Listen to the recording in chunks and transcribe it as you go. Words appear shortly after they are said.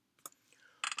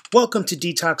Welcome to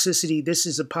Detoxicity. This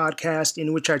is a podcast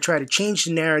in which I try to change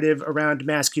the narrative around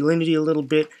masculinity a little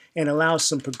bit and allow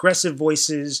some progressive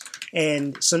voices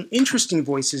and some interesting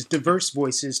voices, diverse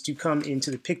voices to come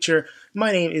into the picture.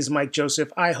 My name is Mike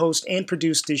Joseph. I host and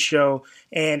produce this show,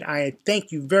 and I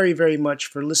thank you very, very much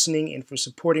for listening and for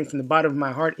supporting from the bottom of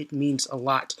my heart. It means a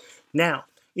lot. Now,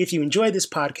 if you enjoy this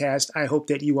podcast, I hope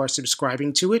that you are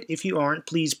subscribing to it. If you aren't,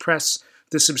 please press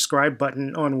the subscribe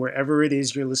button on wherever it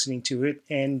is you're listening to it,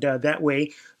 and that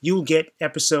way you'll get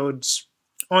episodes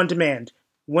on demand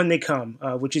when they come,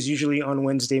 which is usually on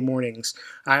Wednesday mornings.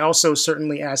 I also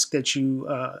certainly ask that you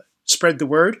spread the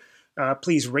word.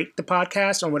 Please rate the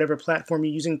podcast on whatever platform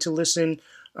you're using to listen.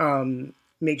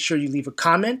 Make sure you leave a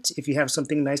comment if you have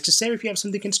something nice to say or if you have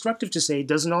something constructive to say. It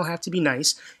doesn't all have to be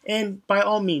nice. And by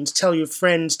all means, tell your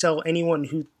friends, tell anyone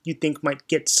who you think might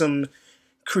get some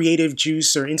creative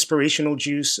juice or inspirational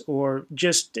juice, or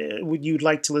just you'd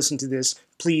like to listen to this,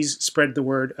 please spread the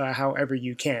word however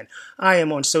you can. I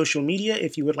am on social media.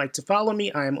 If you would like to follow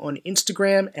me, I am on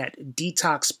Instagram at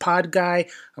DetoxPodGuy.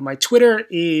 My Twitter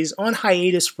is on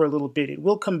hiatus for a little bit. It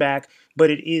will come back, but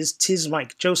it is Tis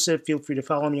Mike Joseph. Feel free to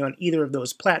follow me on either of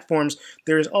those platforms.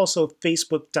 There is also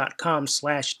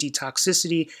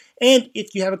Facebook.com/Detoxicity. And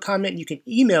if you have a comment, you can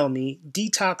email me,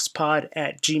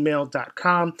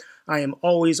 detoxpod@gmail.com. I am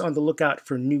always on the lookout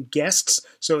for new guests.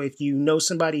 So if you know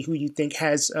somebody who you think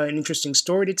has an interesting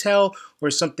story to tell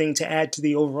or something to add to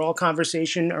the overall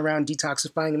conversation around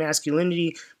detoxifying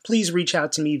masculinity, please reach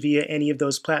out to me via any of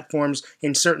those platforms.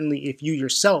 And certainly if you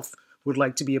yourself would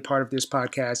like to be a part of this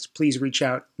podcast, please reach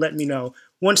out. Let me know.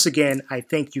 Once again, I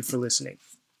thank you for listening.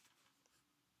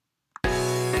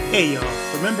 Hey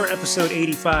y'all, remember episode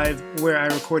 85 where I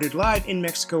recorded live in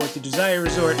Mexico at the Desire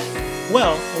Resort?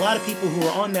 Well, a lot of people who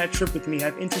are on that trip with me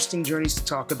have interesting journeys to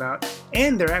talk about,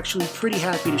 and they're actually pretty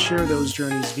happy to share those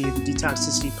journeys via the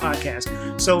Detoxicity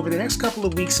podcast. So over the next couple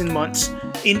of weeks and months,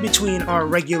 in between our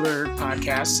regular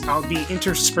podcasts, I'll be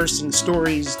interspersing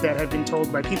stories that have been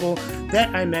told by people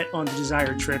that I met on the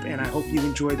Desire trip, and I hope you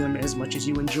enjoy them as much as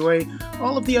you enjoy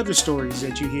all of the other stories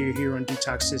that you hear here on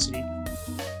Detoxicity.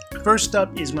 First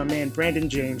up is my man Brandon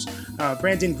James.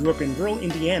 Brandon grew up in rural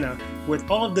Indiana with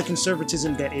all of the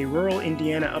conservatism that a rural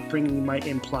Indiana upbringing might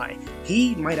imply.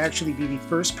 He might actually be the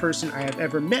first person I have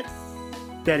ever met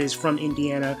that is from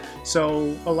Indiana.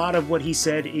 So a lot of what he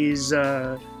said is,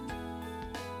 I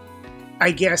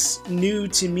guess, new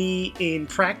to me in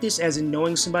practice, as in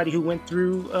knowing somebody who went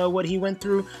through what he went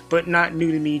through, but not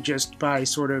new to me just by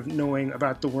sort of knowing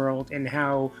about the world and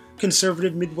how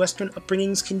conservative Midwestern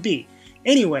upbringings can be.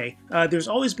 Anyway, there's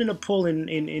always been a pull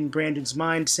in Brandon's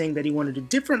mind saying that he wanted a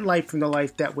different life from the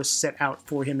life that was set out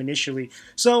for him initially.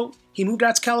 So he moved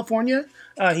out to California.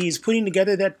 He's putting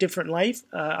together that different life.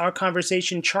 Our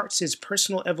conversation charts his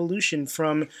personal evolution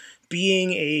from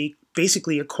being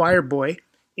basically a choir boy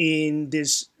in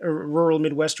this rural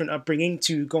Midwestern upbringing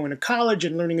to going to college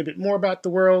and learning a bit more about the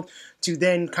world, to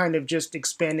then kind of just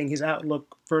expanding his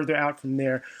outlook further out from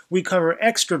there. We cover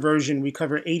extroversion, we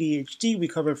cover ADHD, we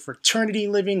cover fraternity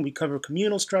living, we cover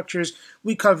communal structures,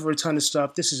 we cover a ton of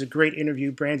stuff. This is a great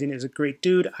interview. Brandon is a great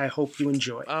dude. I hope you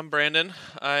enjoy. I'm Brandon.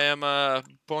 I am a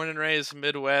born and raised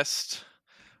Midwest,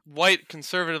 white,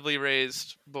 conservatively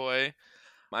raised boy.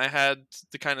 I had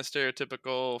the kind of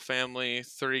stereotypical family,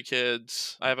 3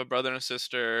 kids. I have a brother and a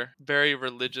sister, very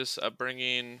religious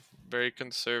upbringing, very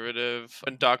conservative,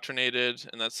 indoctrinated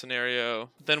in that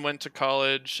scenario. Then went to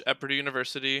college at Purdue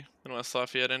University in West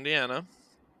Lafayette, Indiana.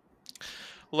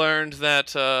 Learned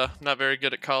that I'm not very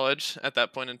good at college at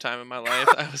that point in time in my life.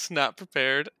 I was not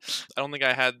prepared. I don't think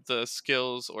I had the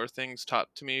skills or things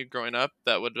taught to me growing up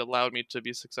that would allow me to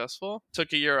be successful.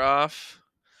 Took a year off,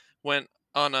 went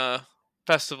on a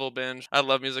festival binge. I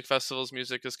love music festivals.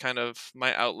 Music is kind of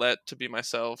my outlet to be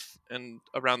myself and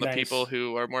around the Nice. people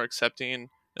who are more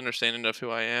accepting, understanding of who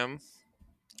I am.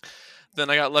 Then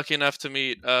I got lucky enough to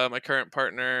meet my current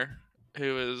partner,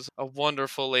 who is a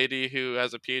wonderful lady who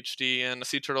has a PhD in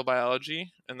sea turtle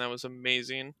biology, and that was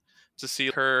amazing to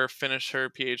see her finish her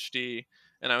PhD,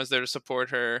 and I was there to support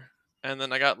her. And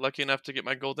then I got lucky enough to get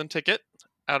my golden ticket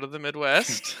out of the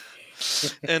Midwest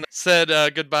and said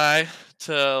goodbye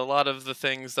to a lot of the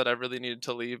things that I really needed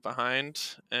to leave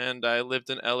behind. And I lived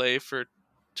in LA for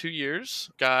 2 years,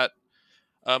 got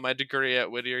my degree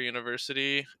at Whittier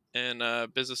University in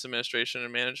business administration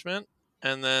and management.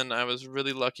 And then I was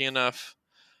really lucky enough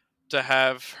to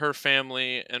have her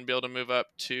family and be able to move up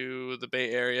to the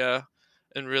Bay Area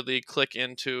and really click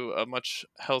into a much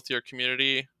healthier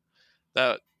community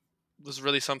that was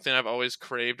really something I've always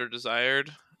craved or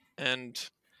desired. And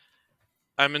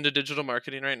I'm into digital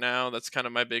marketing right now. That's kind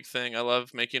of my big thing. I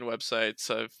love making websites.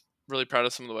 I'm really proud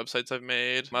of some of the websites I've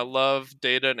made. I love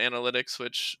data and analytics,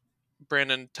 which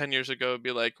Brandon 10 years ago would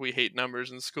be like, we hate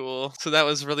numbers in school. So that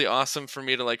was really awesome for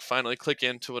me to like finally click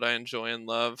into what I enjoy and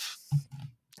love.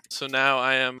 So now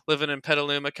I am living in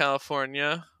Petaluma,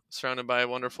 California, surrounded by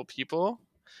wonderful people,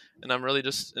 and I'm really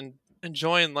just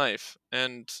enjoying life.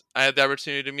 And I had the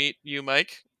opportunity to meet you,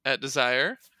 Mike, at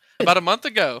Desire about a month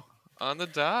ago on the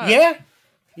dot. Yeah,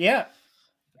 yeah,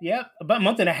 yeah. About a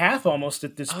month and a half almost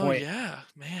at this Oh point. yeah,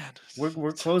 man.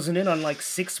 We're closing in on like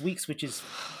 6 weeks, which is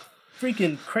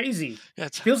freaking crazy. Yeah,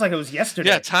 Feels like it was yeah.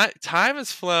 yesterday. Time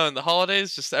has flown. The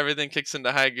holidays, just everything kicks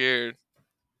into high gear.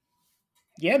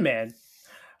 Yeah, man.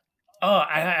 Oh,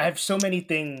 I have so many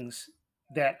things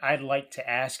that I'd like to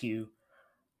ask you.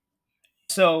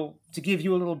 So, to give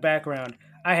you a little background,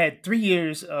 I had 3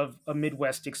 years of a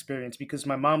Midwest experience because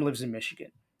my mom lives in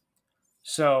Michigan.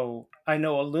 So, I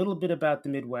know a little bit about the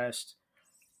Midwest,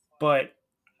 but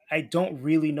I don't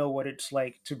really know what it's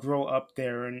like to grow up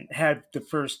there and have the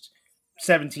first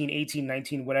 17, 18,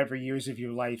 19, whatever years of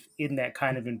your life in that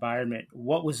kind of environment.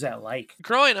 What was that like?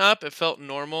 Growing up, it felt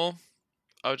normal.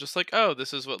 I was just like, oh,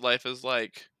 this is what life is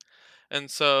like. And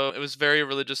so it was very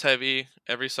religious heavy.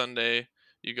 Every Sunday,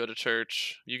 you go to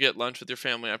church, you get lunch with your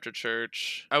family after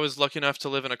church. I was lucky enough to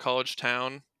live in a college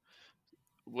town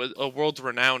with a world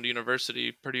renowned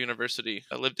university, Purdue University.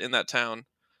 I lived in that town.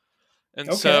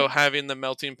 And so Okay. having the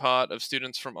melting pot of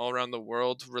students from all around the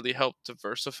world really helped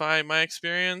diversify my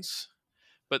experience.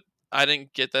 But I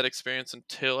didn't get that experience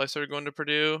until I started going to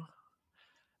Purdue.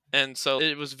 And so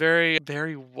it was very,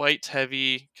 very white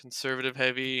heavy, conservative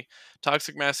heavy.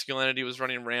 Toxic masculinity was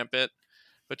running rampant,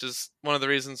 which is one of the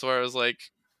reasons where I was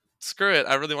like, screw it,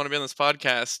 I really want to be on this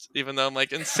podcast, even though I'm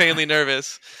like insanely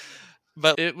nervous.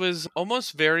 But it was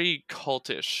almost very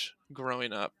cultish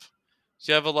growing up.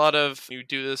 So you have a lot of, you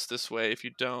do this way. If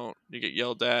you don't, you get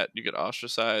yelled at, you get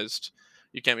ostracized,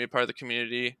 you can't be a part of the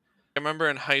community. I remember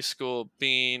in high school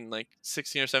being like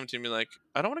 16 or 17, being like,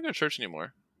 I don't want to go to church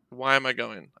anymore. Why am I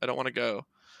going? I don't want to go.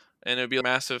 And it would be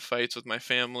massive fights with my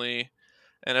family,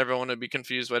 and everyone would be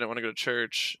confused why I didn't want to go to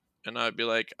church. And I'd be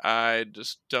like, I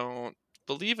just don't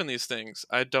believe in these things.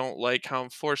 I don't like how I'm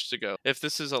forced to go. If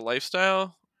this is a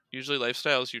lifestyle, usually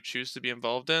lifestyles you choose to be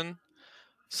involved in.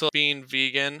 So being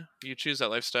vegan, you choose that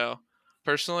lifestyle.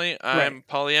 Personally, Right. I'm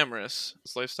polyamorous.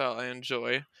 It's a lifestyle I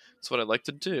enjoy. It's what I like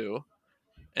to do,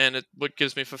 and it what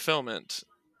gives me fulfillment.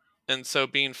 And so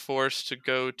being forced to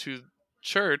go to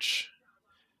church,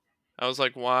 I was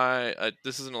like, why?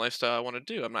 This isn't a lifestyle I want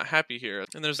to do. I'm not happy here.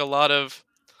 And there's a lot of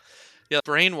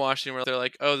brainwashing where they're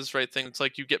like, oh, this is the right thing. It's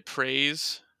like you get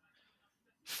praise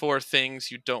for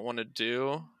things you don't want to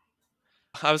do.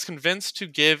 I was convinced to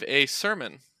give a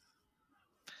sermon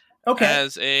Okay.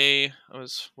 as I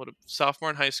was a sophomore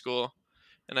in high school,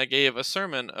 and I gave a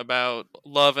sermon about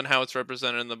love and how it's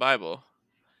represented in the Bible.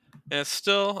 And it's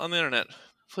still on the internet.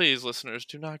 Please, listeners,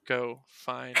 do not go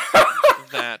find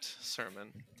that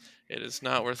sermon. It is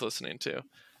not worth listening to.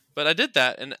 But I did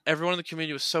that, and everyone in the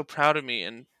community was so proud of me.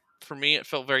 And for me, it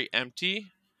felt very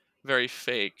empty, very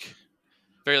fake,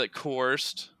 very like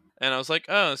coerced. And I was like,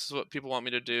 oh, this is what people want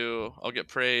me to do. I'll get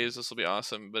praise. This will be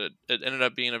awesome. But it ended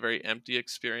up being a very empty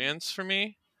experience for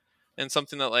me, and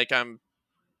something that like I'm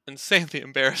insanely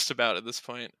embarrassed about at this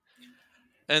point.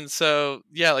 And so,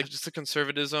 yeah, like just the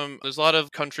conservatism. There's a lot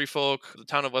of country folk. The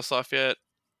town of West Lafayette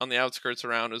on the outskirts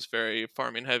around is very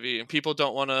farming heavy. And people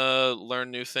don't want to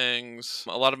learn new things.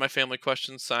 A lot of my family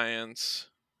questions science.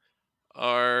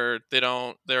 They're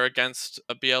against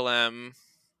a BLM.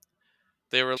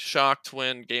 They were shocked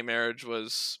when gay marriage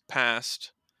was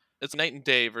passed. It's night and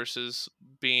day versus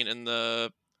being in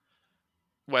the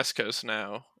West Coast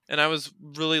now. And I was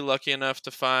really lucky enough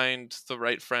to find the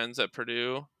right friends at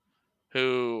Purdue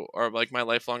who are like my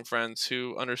lifelong friends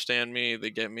who understand me, they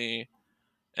get me.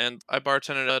 And I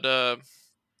bartended at a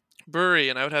brewery,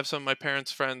 and I would have some of my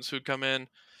parents' friends who'd come in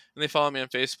and they follow me on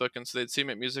Facebook, and so they'd see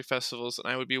me at music festivals, and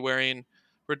I would be wearing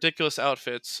ridiculous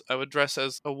outfits. I would dress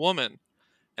as a woman,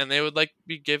 and they would like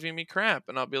be giving me crap,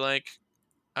 and I'll be like,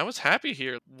 I was happy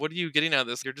here. What are you getting out of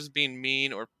this? You're just being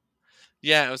mean, or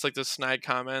yeah, it was like those snide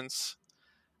comments.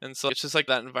 And so it's just like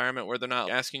that environment where they're not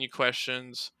asking you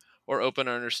questions or open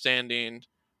or understanding.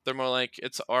 They're more like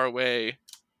it's our way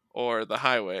or the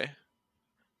highway,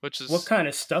 which What is kind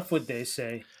of stuff would they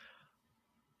say?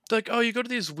 like, oh, you go to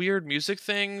these weird music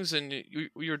things and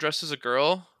you're dressed as a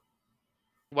girl.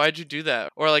 Why'd you do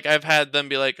that? Or like I've had them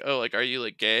be like, oh, like are you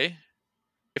like gay?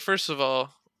 First of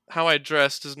all, how I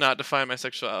dress does not define my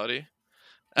sexuality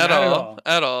at Not at all, all.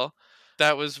 at all.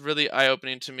 That was really eye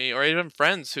opening to me. Or even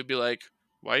friends who'd be like,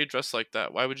 Why are you dressed like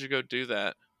that? Why would you go do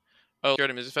that? Oh, you're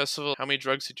at a music festival. How many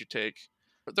drugs did you take?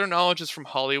 Their knowledge is from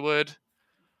Hollywood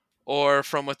or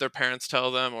from what their parents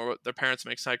tell them, or what their parents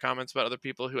make side comments about other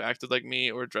people who acted like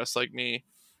me or dressed like me.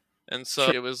 And so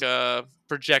Sure. it was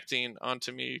projecting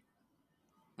onto me,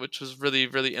 which was really,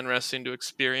 really interesting to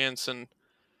experience. And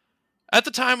at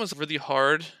the time was really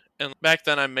hard. And back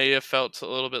then I may have felt a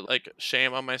little bit like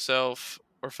shame on myself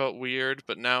or felt weird,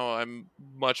 but now I'm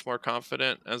much more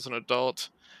confident as an adult.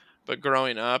 But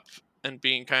growing up and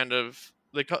being kind of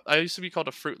like, I used to be called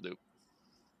a Fruit Loop.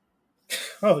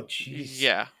 Oh, jeez.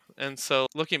 Yeah. And so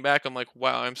looking back, I'm like,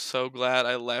 wow, I'm so glad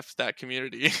I left that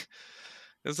community.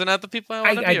 Isn't that the people I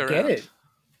want to I be get around? it.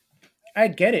 I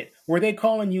get it. Were they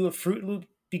calling you a Fruit Loop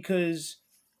because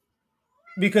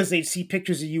they see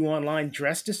pictures of you online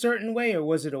dressed a certain way, or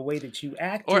was it a way that you Or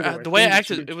acted, or a the way I thing that you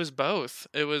acted, it did? was both.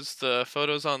 It was the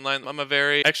photos online. I'm a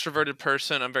very extroverted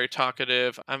person. I'm very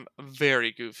talkative. I'm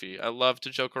very goofy. I love to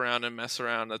joke around and mess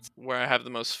around. That's where I have the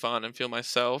most fun and feel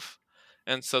myself.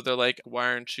 And so they're like, why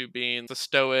aren't you being the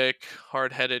stoic,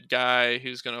 hard headed guy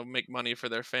who's going to make money for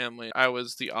their family? I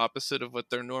was the opposite of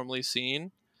what they're normally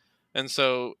seeing. And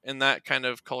so in that kind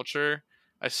of culture,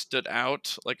 I stood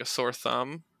out like a sore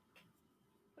thumb.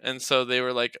 And so they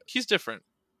were like, he's different.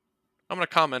 I'm going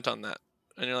to comment on that.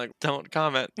 And you're like, don't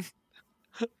comment.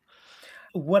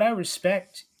 What I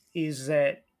respect is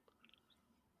that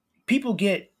people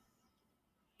get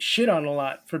shit on a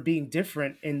lot for being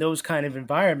different in those kind of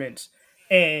environments,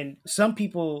 and some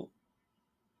people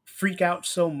freak out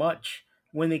so much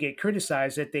when they get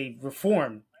criticized that they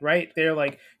reform. Right? They're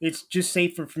like, it's just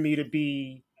safer for me to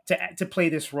be to play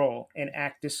this role and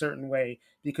act a certain way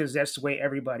because that's the way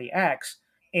everybody acts.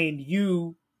 And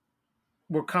you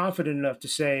were confident enough to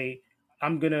say,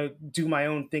 I'm going to do my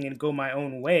own thing and go my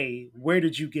own way. Where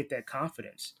did you get that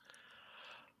confidence?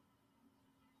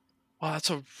 Wow, that's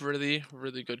a really,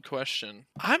 really good question.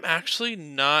 I'm actually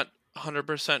not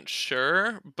 100%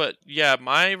 sure, but yeah,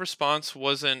 my response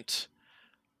wasn't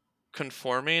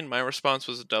conforming. My response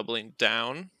was doubling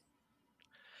down.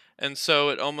 And so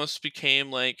it almost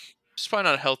became like, it's probably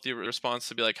not a healthy response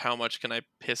to be like, how much can I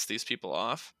piss these people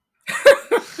off?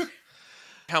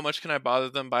 How much can I bother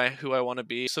them by who I want to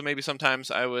be? So maybe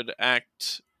sometimes I would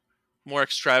act more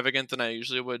extravagant than I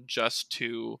usually would just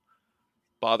to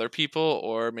bother people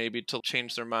or maybe to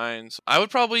change their minds. I would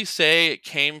probably say it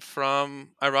came from,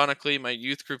 ironically, my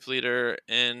youth group leader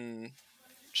in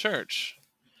church.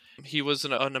 He was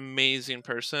an amazing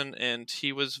person and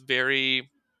he was very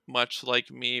much like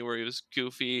me, where he was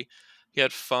goofy, he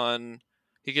had fun,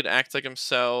 he could act like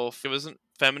himself. It wasn't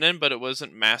feminine, but it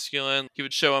wasn't masculine. He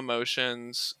would show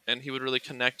emotions and he would really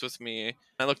connect with me.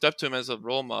 I looked up to him as a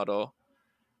role model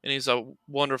and he's a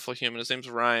wonderful human. His name's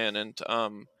Ryan, and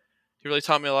he really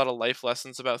taught me a lot of life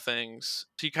lessons about things.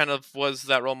 He kind of was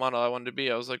that role model I wanted to be.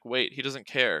 I was like, wait, he doesn't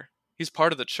care. He's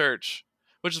part of the church,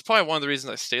 which is probably one of the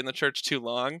reasons I stayed in the church too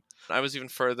long. I was even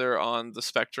further on the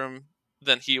spectrum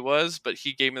than he was, but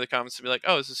he gave me the comments to be like,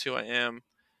 oh, this is who I am.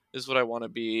 This is what I want to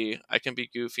be. I can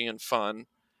be goofy and fun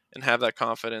and have that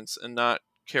confidence and not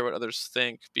care what others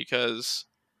think because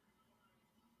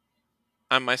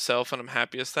I'm myself and I'm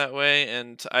happiest that way.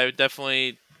 And I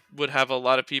definitely would have a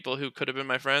lot of people who could have been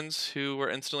my friends who were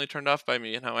instantly turned off by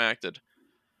me and how I acted.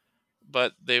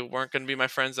 But they weren't going to be my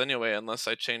friends anyway unless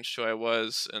I changed who I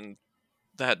was. And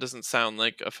that doesn't sound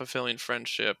like a fulfilling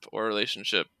friendship or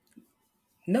relationship.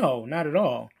 No, not at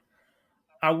all.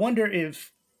 I wonder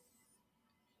if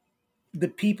the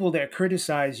people that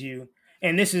criticize you,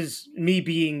 and this is me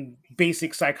being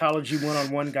basic psychology one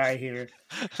on one guy here,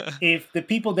 if the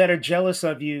people that are jealous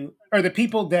of you, or the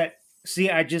people that, see,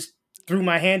 I just threw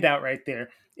my hand out right there.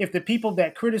 If the people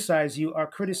that criticize you are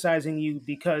criticizing you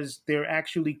because they're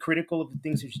actually critical of the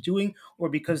things that you're doing, or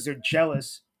because they're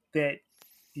jealous that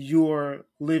you're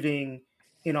living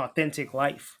an authentic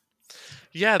life.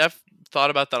 Yeah, I've thought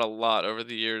about that a lot over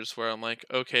the years where I'm like,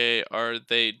 okay, are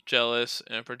they jealous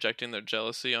and projecting their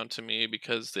jealousy onto me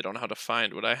because they don't know how to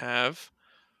find what I have?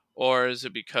 Or is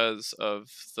it because of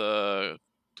the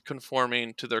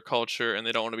conforming to their culture and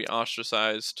they don't want to be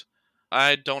ostracized?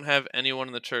 I don't have anyone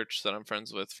in the church that I'm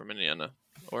friends with from Indiana,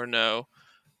 or no,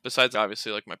 besides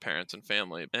obviously like my parents and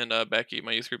family. And Becky,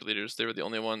 my youth group leaders, they were the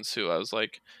only ones who I was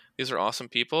like, these are awesome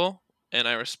people, and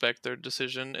I respect their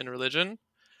decision in religion,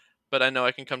 but I know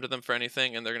I can come to them for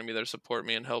anything, and they're going to be there to support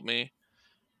me and help me.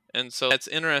 And so it's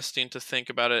interesting to think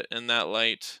about it in that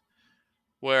light,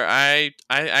 where I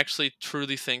actually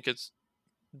truly think it's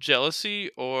jealousy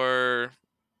or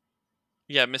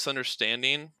yeah,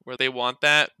 misunderstanding, where they want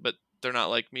that but they're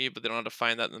not like me, but they don't know how to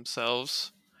find that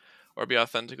themselves or be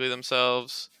authentically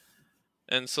themselves.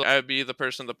 And so I would be the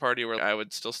person at the party where I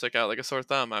would still stick out like a sore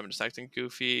thumb. I'm just acting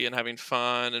goofy and having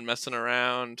fun and messing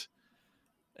around.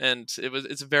 And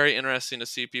it's very interesting to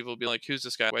see people be like, "Who's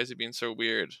this guy? Why is he being so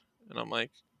weird?" And I'm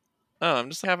like, "Oh, I'm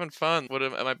just having fun.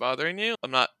 Am I bothering you?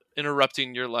 I'm not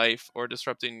interrupting your life or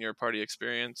disrupting your party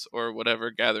experience or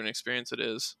whatever gathering experience it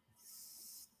is."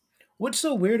 What's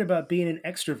so weird about being an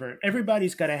extrovert?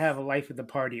 Everybody's got to have a life at the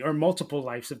party or multiple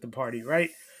lives at the party, right?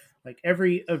 Like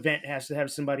every event has to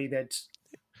have somebody that's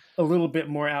a little bit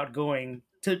more outgoing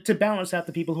to balance out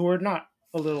the people who are not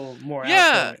a little more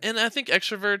Yeah, outgoing. and I think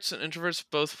extroverts and introverts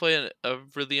both play a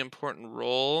really important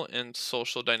role in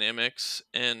social dynamics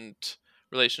and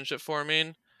relationship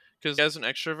forming. Because as an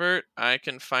extrovert, I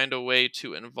can find a way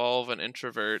to involve an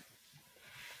introvert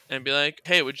and be like,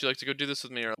 "Hey, would you like to go do this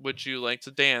with me? Or would you like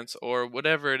to dance? Or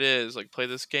whatever it is, like play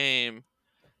this game."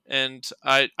 And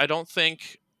I don't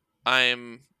think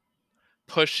I'm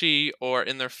pushy or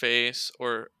in their face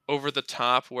or over the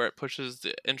top where it pushes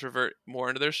the introvert more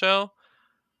into their shell.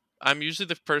 I'm usually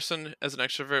the person as an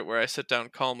extrovert where I sit down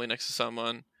calmly next to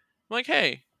someone. I'm like,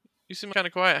 "Hey, you seem kind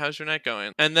of quiet. How's your night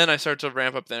going?" And then I start to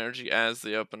ramp up the energy as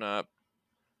they open up.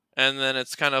 And then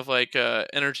it's kind of like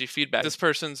energy feedback. This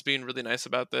person's being really nice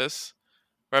about this.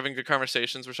 We're having good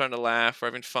conversations. We're starting to laugh. We're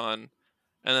having fun.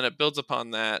 And then it builds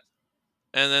upon that.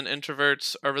 And then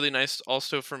introverts are really nice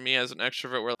also for me as an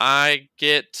extrovert where I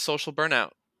get social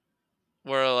burnout.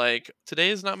 Where like,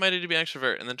 today is not my day to be an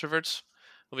extrovert. And the introverts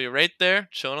will be right there,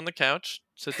 chilling on the couch,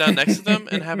 sit down next to them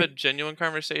and have a genuine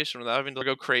conversation without having to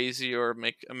go crazy or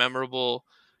make a memorable,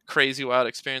 crazy, wild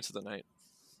experience of the night.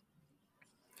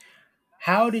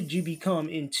 How did you become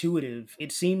intuitive?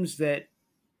 It seems that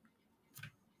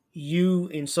you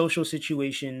in social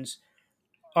situations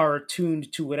are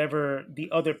attuned to whatever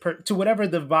to whatever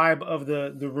the vibe of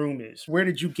the room is. Where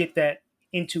did you get that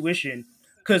intuition?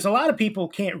 Because a lot of people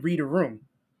can't read a room.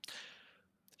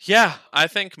 Yeah, I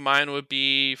think mine would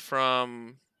be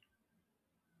from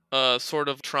a sort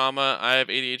of trauma. I have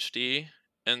ADHD,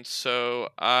 and so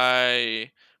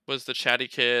I was the chatty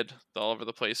kid, the all over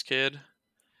the place kid.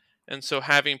 And so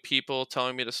having people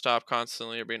telling me to stop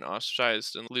constantly or being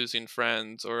ostracized and losing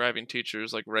friends or having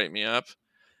teachers like write me up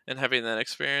and having that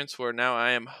experience where now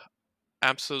I am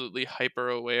absolutely hyper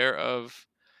aware of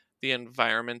the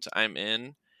environment I'm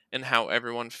in and how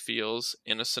everyone feels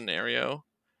in a scenario.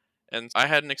 And I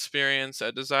had an experience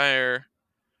at Desire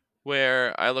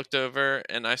where I looked over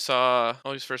and I saw,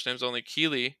 oh, his first name's only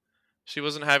Keely. She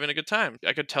wasn't having a good time.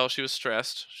 I could tell she was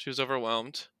stressed. She was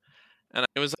overwhelmed. And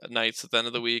it was nights at the end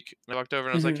of the week. I walked over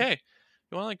and I was like, Hmm. "Hey,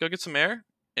 you want to like go get some air?"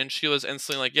 And she was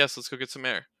instantly like, "Yes, let's go get some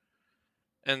air."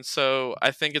 And so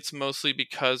I think it's mostly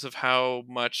because of how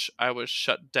much I was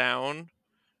shut down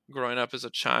growing up as a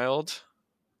child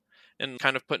and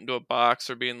kind of put into a box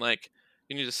or being like,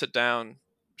 "You need to sit down,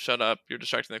 shut up, you're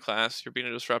distracting the class, you're being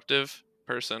a disruptive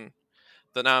person."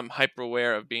 That now I'm hyper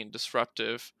aware of being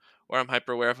disruptive or I'm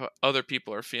hyper aware of how other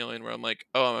people are feeling where I'm like,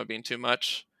 "Oh, am I being too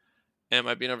much? Am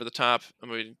I being over the top?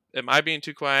 Am I being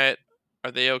too quiet?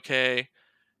 Are they okay?"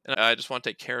 And I just want to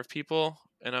take care of people.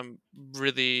 And I'm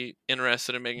really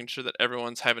interested in making sure that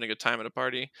everyone's having a good time at a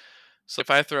party. So if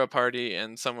I throw a party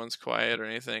and someone's quiet or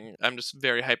anything, I'm just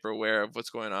very hyper aware of what's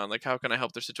going on. Like, how can I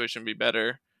help their situation be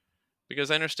better? Because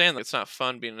I understand that it's not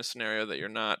fun being in a scenario that you're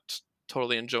not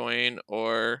totally enjoying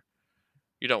or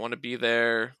you don't want to be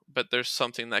there, but there's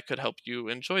something that could help you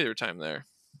enjoy your time there.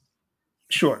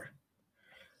 Sure.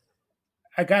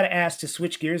 I got to ask to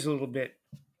switch gears a little bit.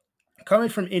 Coming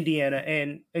from Indiana,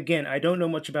 and again, I don't know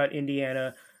much about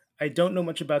Indiana. I don't know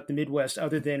much about the Midwest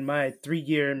other than my 3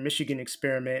 year Michigan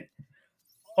experiment.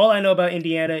 All I know about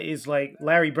Indiana is like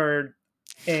Larry Bird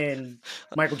and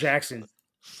Michael Jackson,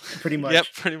 pretty Yep,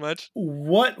 much. pretty much.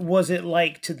 What was it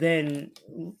like to then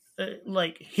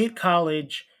like hit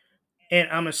college? And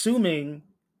I'm assuming,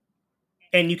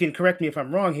 and you can correct me if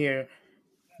I'm wrong here,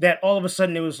 that all of a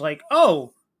sudden it was like,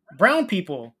 oh, brown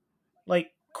people,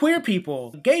 like queer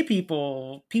people, gay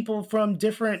people, people from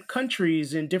different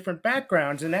countries and different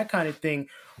backgrounds and that kind of thing.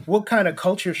 What kind of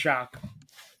culture shock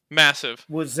Massive.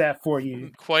 was that for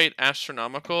you? Quite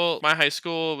astronomical. My high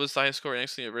school was the high school right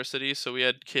next to the university, so we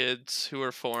had kids who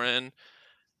were foreign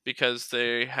because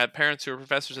they had parents who were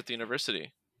professors at the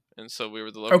university. And so we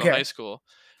were the local high Okay. school.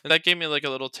 And that gave me like a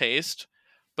little taste.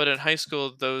 But in high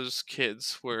school, those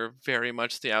kids were very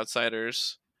much the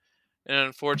outsiders. And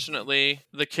unfortunately,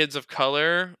 the kids of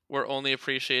color were only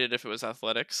appreciated if it was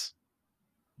athletics.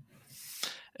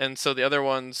 And so the other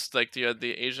ones, like the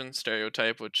Asian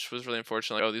stereotype, which was really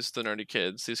unfortunate. Like, oh, these are the nerdy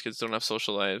kids. These kids don't have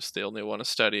social lives. They only want to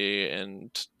study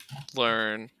and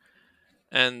learn.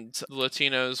 And the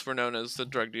Latinos were known as the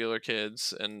drug dealer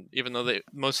kids, and even though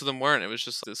most of them weren't, it was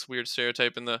just this weird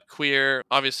stereotype. And the queer,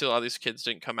 obviously, a lot of these kids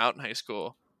didn't come out in high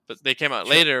school, but they came out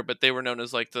Sure. later. But they were known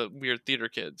as like the weird theater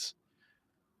kids.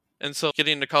 And so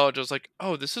getting into college, I was like,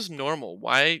 oh, this is normal.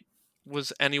 Why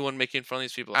was anyone making fun of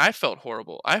these people? I felt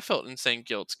horrible. I felt insane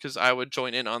guilt because I would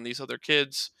join in on these other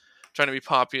kids trying to be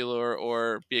popular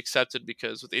or be accepted,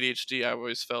 because with ADHD, I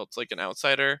always felt like an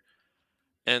outsider.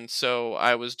 And so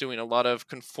I was doing a lot of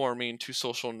conforming to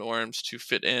social norms to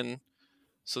fit in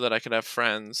so that I could have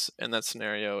friends in that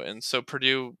scenario. And so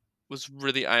Purdue was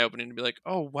really eye opening to be like,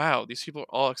 oh, wow, these people are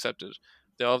all accepted.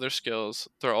 They all have their skills.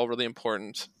 They're all really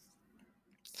important.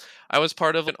 I was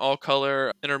part of an all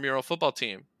color intramural football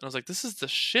team. And I was like, this is the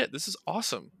shit. This is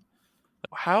awesome.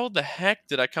 How the heck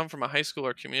did I come from a high school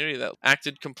or community that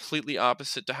acted completely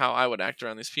opposite to how I would act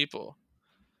around these people?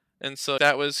 And so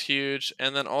that was huge.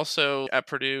 And then also at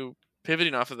Purdue,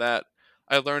 pivoting off of that,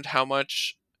 I learned how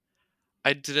much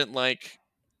I didn't like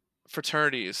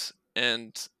fraternities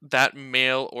and that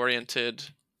male oriented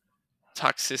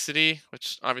toxicity,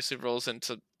 which obviously rolls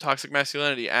into toxic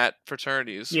masculinity at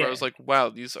fraternities, where I Yeah. was like, wow,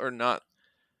 these are not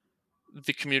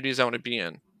the communities I want to be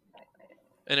in.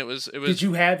 And it was Did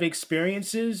you have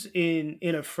experiences in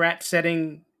a frat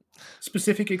setting?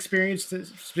 Specific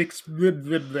experiences,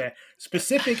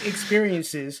 specific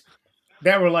experiences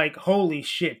that were like, holy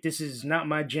shit, this is not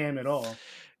my jam at all.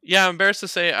 Yeah, I'm embarrassed to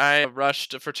say I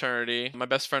rushed a fraternity. My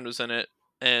best friend was in it,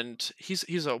 and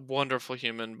he's a wonderful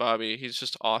human, Bobby. He's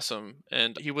just awesome,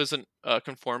 and he wasn't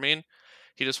conforming.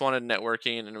 He just wanted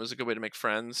networking, and it was a good way to make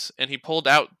friends. And he pulled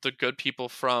out the good people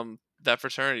from that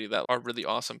fraternity that are really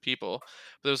awesome people.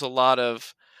 But there was a lot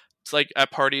of, it's like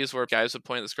at parties where guys would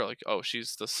point at this girl like, "Oh,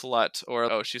 she's the slut,"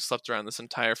 or "Oh, she slept around this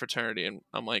entire fraternity," and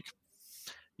I'm like,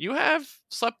 you have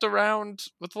slept around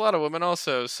with a lot of women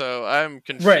also, so I'm Right.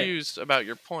 confused about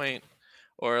your point,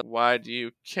 or why do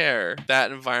you care?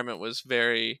 That environment was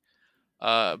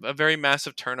a very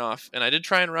massive turnoff, and I did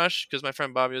try and rush because my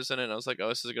friend Bobby was in it, and I was like, oh,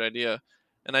 this is a good idea.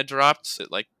 And I dropped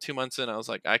it like 2 months in. I was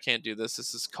like, I can't do this.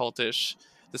 This is cultish.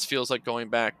 This feels like going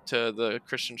back to the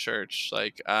Christian church.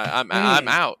 Like I'm Mm.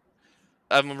 out.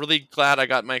 I'm really glad I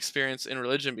got my experience in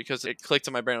religion because it clicked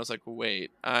in my brain. I was like,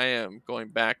 wait, I am going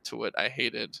back to what I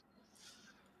hated.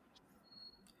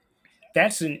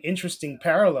 That's an interesting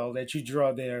parallel that you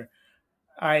draw there.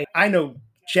 I know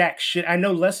jack shit. I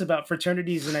know less about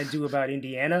fraternities than I do about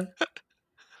Indiana.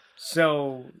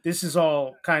 So this is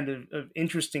all kind of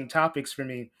interesting topics for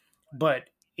me. But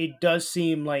it does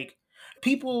seem like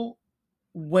people,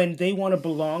 when they want to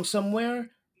belong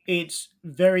somewhere, it's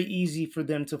very easy for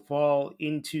them to fall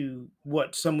into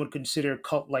what some would consider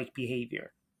cult like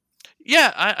behavior.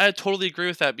 Yeah, I totally agree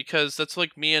with that because that's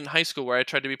like me in high school where I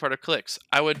tried to be part of cliques.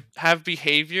 I would have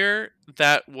behavior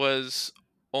that was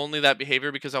only that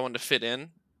behavior because I wanted to fit in,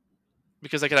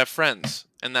 because I could have friends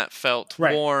and that felt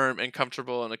Right. warm and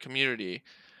comfortable in a community.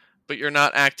 But you're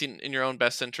not acting in your own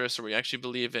best interest or what you actually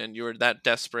believe in. You're that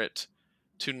desperate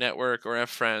to network or have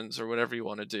friends or whatever you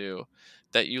want to do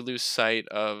that you lose sight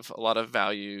of a lot of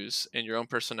values and your own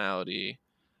personality.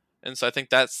 And so I think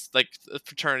that's like a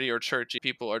fraternity or church.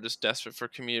 People are just desperate for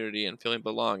community and feeling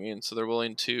belonging. So they're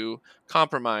willing to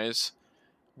compromise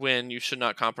when you should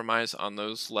not compromise on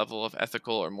those level of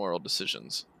ethical or moral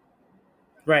decisions.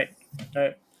 Right.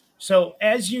 Right. So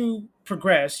as you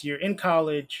progress, you're in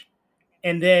college,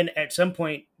 and then at some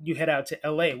point you head out to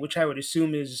LA, which I would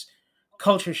assume is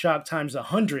culture shock times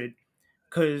 100,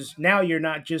 because now you're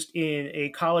not just in a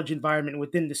college environment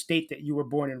within the state that you were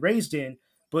born and raised in,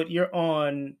 but you're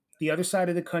on the other side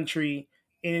of the country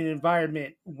in an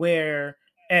environment where,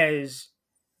 as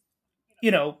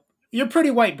you know, you're pretty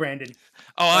white, Brandon.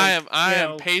 Oh, Like, I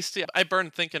am pasty. I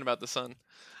burn thinking about the sun.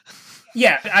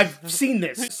 yeah, I've seen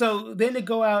this. So then to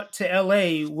go out to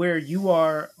LA where you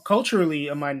are culturally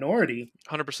a minority,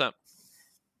 100%.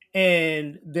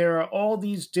 and there are all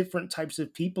these different types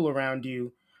of people around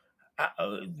you,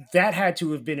 that had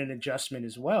to have been an adjustment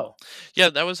as well. Yeah,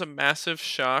 that was a massive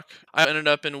shock. I ended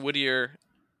up in Whittier,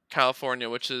 California,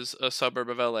 which is a suburb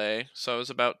of LA. So I was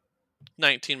about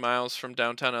 19 miles from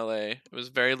downtown LA. It was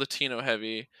very Latino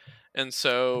heavy. And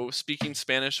so speaking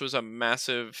Spanish was a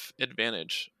massive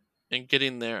advantage. And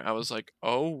getting there, I was like,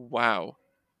 oh, wow.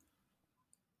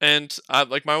 And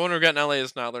like my one regret in LA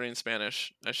is not learning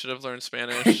Spanish. I should have learned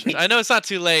Spanish. I know it's not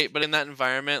too late, but in that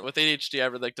environment with ADHD, I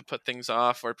would like to put things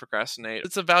off or procrastinate.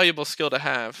 It's a valuable skill to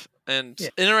have. And Yeah.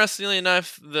 interestingly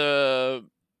enough, the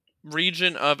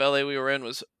region of LA we were in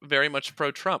was very much pro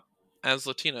Trump as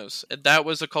Latinos. And that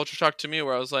was a culture shock to me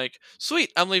where I was like,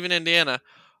 sweet, I'm leaving Indiana.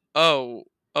 Oh,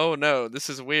 oh no, this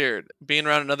is weird. Being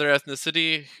around another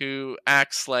ethnicity who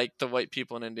acts like the white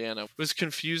people in Indiana was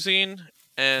confusing,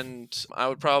 and I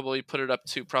would probably put it up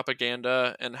to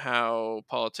propaganda and how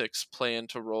politics play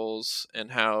into roles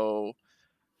and how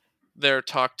they're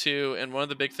talked to. And one of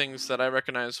the big things that I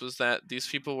recognized was that these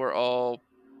people were all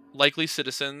likely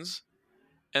citizens,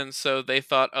 and so they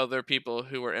thought other people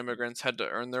who were immigrants had to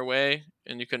earn their way,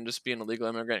 and you couldn't just be an illegal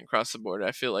immigrant and cross the border.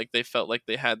 I feel like they felt like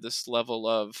they had this level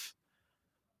of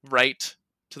right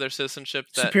to their citizenship,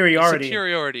 that Superiority.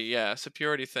 superiority, yeah,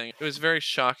 superiority thing. It was very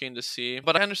shocking to see,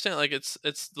 but I understand, like, it's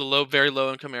the very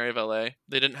low income area of LA.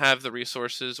 They didn't have the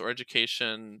resources or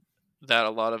education that a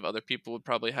lot of other people would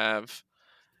probably have,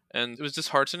 and it was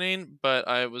disheartening, but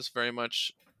I was very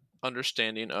much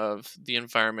understanding of the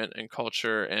environment and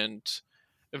culture and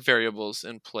variables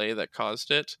in play that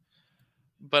caused it.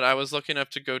 But I was lucky enough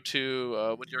to go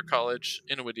to Whittier College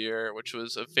in Whittier, which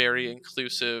was a very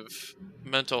inclusive,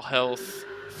 mental health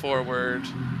forward,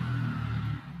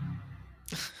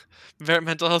 very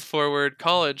mental health forward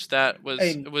college that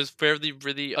And was very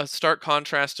really a stark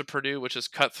contrast to Purdue, which is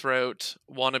cutthroat,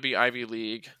 wannabe Ivy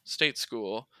League state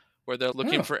school, where they're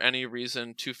looking oh, for any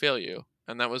reason to fail you.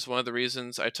 And that was one of the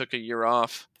reasons I took a year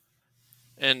off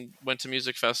and went to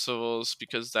music festivals,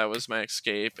 because that was my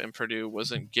escape, and Purdue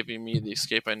wasn't giving me the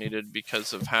escape I needed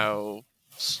because of how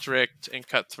strict and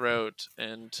cutthroat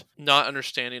and not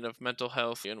understanding of mental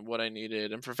health and what I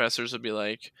needed. And professors would be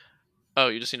like, oh,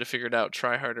 you just need to figure it out,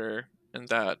 try harder. And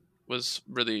that was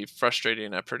really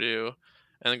frustrating at Purdue.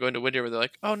 And then going to Whittier, where they're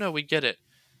like, oh no, we get it.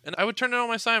 And I would turn in all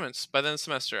my assignments by the end of the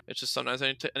semester. It's just sometimes I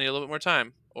need a little bit more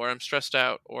time, or I'm stressed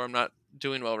out, or I'm not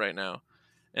doing well right now.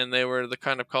 And they were the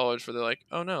kind of college where they're like,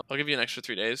 oh no, I'll give you an extra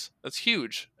 3 days. That's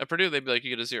huge. At Purdue, they'd be like, you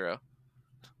get a 0.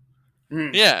 hmm,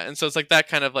 Yeah. And so it's like that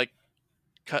kind of like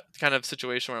kind of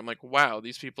situation where I'm like, wow,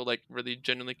 these people like really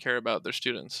genuinely care about their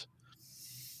students.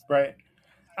 right.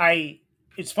 I.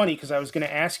 It's funny because I was going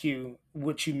to ask you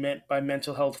what you meant by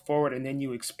mental health forward, and then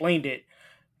you explained it.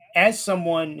 As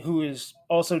someone who is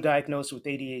also diagnosed with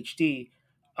ADHD,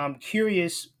 I'm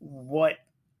curious what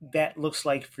that looks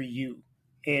like for you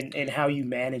and how you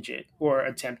manage it or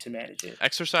attempt to manage it.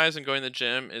 Exercise and going to the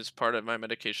gym is part of my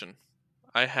medication.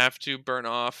 I have to burn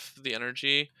off the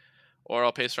energy, or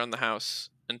I'll pace around the house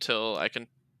until I can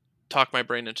talk my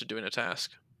brain into doing a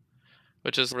task,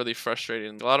 which is really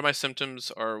frustrating. A lot of my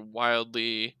symptoms are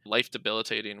wildly life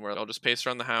debilitating, where I'll just pace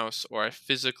around the house, or I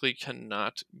physically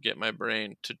cannot get my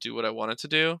brain to do what I want it to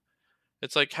do.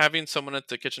 It's like having someone at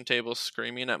the kitchen table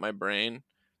screaming at my brain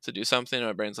to do something, and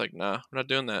my brain's like, nah, I'm not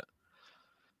doing that.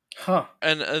 Huh.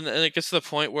 And it gets to the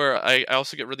point where I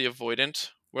also get really avoidant,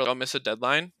 where I'll miss a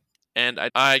deadline, and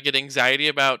I get anxiety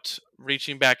about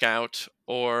reaching back out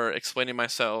or explaining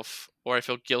myself, or I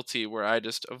feel guilty where I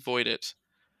just avoid it,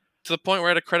 to the point where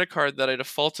I had a credit card that I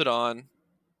defaulted on,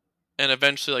 and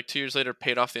eventually, like 2 years later,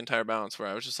 paid off the entire balance, where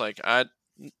I was just like, I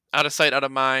out of sight, out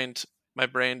of mind. My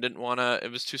brain didn't wanna.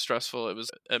 It was too stressful. It was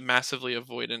massively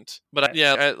avoidant. But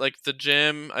yeah, like the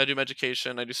gym, I do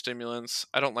medication, I do stimulants.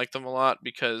 I don't like them a lot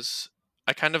because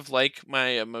I kind of like my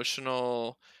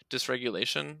emotional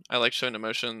dysregulation. I like showing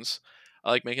emotions.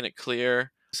 I like making it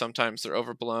clear. Sometimes they're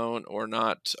overblown or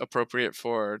not appropriate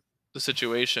for the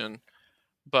situation.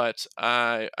 But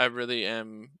I really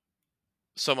am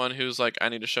someone who's like, I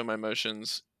need to show my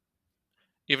emotions,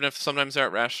 even if sometimes they're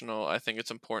irrational. I think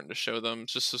it's important to show them,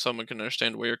 just so someone can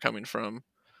understand where you're coming from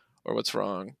or what's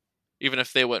wrong, even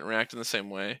if they wouldn't react in the same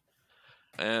way.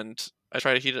 And I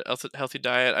try to eat a healthy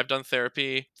diet. I've done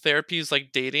therapy. Therapy is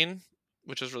like dating,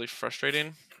 which is really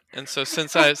frustrating. And so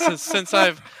since I've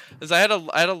as I had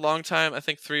a long time, I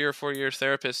think 3 or 4 years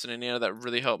therapist in Indiana that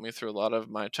really helped me through a lot of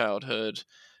my childhood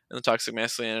and the toxic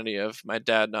masculinity of my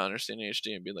dad not understanding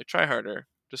ADHD and being like, try harder,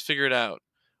 just figure it out.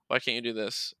 Why can't you do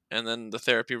this? And then the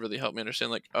therapy really helped me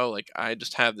understand, like, oh, like I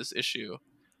just have this issue.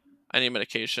 I need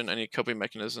medication. I need coping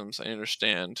mechanisms. I need to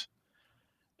understand.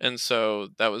 And so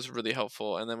that was really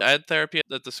helpful. And then I had therapy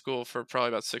at the school for probably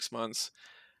about 6 months,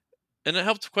 and it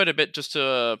helped quite a bit just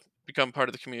to become part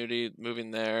of the community,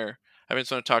 moving there, having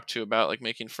someone to talk to about like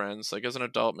making friends. Like as an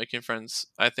adult, making friends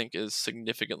I think is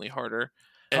significantly harder.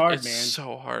 Hard, It's man.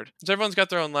 so hard because everyone's got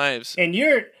their own lives. And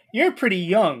you're pretty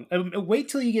young. Wait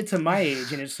till you get to my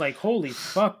age, and it's like, holy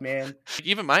fuck, man. Like,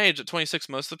 even my age at 26,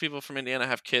 most of the people from Indiana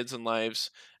have kids and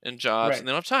lives and jobs, Right, and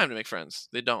they don't have time to make friends.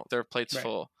 They don't. Their plate's right.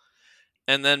 full.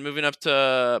 And then moving up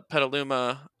to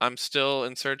Petaluma, I'm still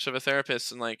in search of a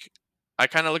therapist, and like I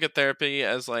kind of look at therapy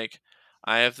as like,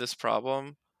 I have this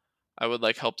problem, I would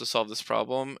like help to solve this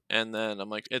problem, and then I'm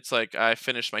like, it's like I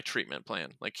finished my treatment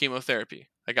plan, like chemotherapy.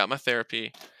 I got my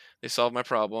therapy, they solved my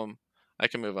problem, I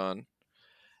can move on.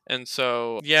 And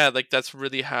so, yeah, like that's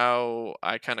really how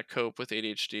I kind of cope with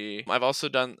ADHD. I've also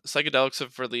done psychedelics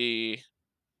have really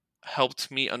helped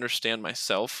me understand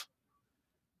myself.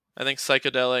 I think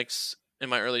psychedelics in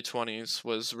my early 20s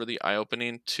was really eye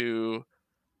opening to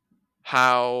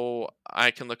how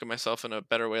I can look at myself in a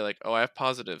better way. Like, oh, I have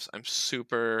positives. I'm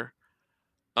super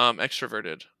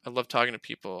extroverted. I love talking to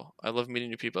people. I love meeting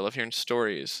new people. I love hearing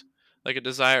stories. Like a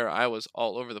Desire, I was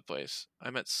all over the place.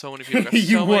 I met so many people, got You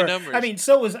so many were. I numbers. mean,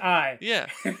 so was I. Yeah.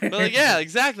 But like, yeah,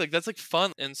 exactly. Like, that's like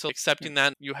fun. And so accepting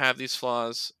that you have these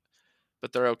flaws,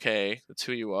 but they're okay. That's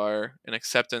who you are. And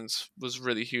acceptance was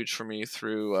really huge for me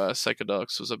through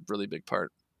psychedelics was a really big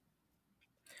part.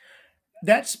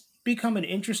 That's become an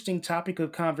interesting topic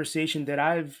of conversation that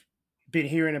I've been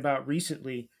hearing about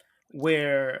recently,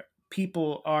 where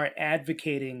people are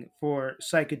advocating for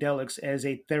psychedelics as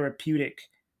a therapeutic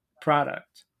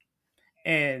product.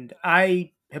 And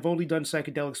I have only done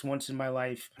psychedelics once in my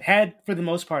life, had for the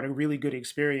most part a really good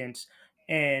experience,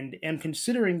 and am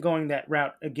considering going that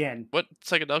route again. What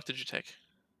psychedelic did you take?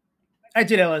 I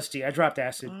did LSD, I dropped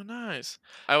acid. Oh, nice.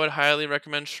 I would highly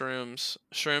recommend shrooms.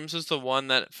 Shrooms is the one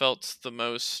that felt the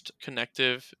most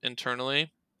connective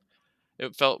internally.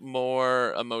 It felt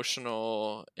more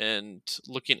emotional and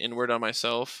looking inward on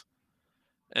myself,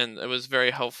 and it was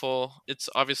very helpful. It's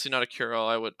obviously not a cure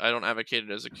all. I don't advocate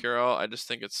it as a cure all. I just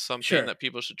think it's something Sure. that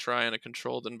people should try in a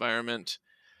controlled environment,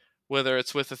 whether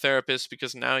it's with a therapist,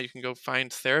 because now you can go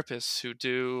find therapists who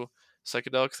do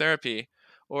psychedelic therapy,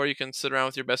 or you can sit around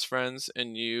with your best friends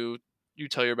and you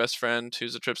tell your best friend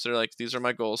who's a tripster, like, these are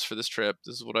my goals for this trip,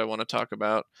 this is what I want to talk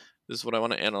about, this is what I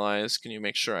want to analyze, can you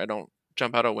make sure I don't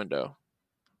jump out a window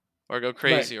or go Right.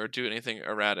 crazy or do anything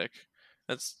erratic.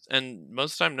 And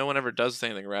most of the time no one ever does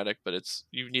anything erratic, but it's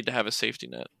you need to have a safety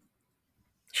net.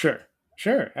 Sure.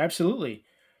 Sure. Absolutely.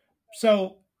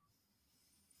 So,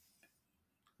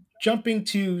 jumping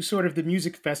to sort of the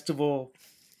music festival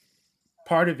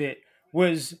part of it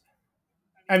was,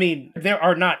 I mean, there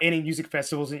are not any music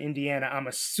festivals in Indiana, I'm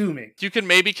assuming. You can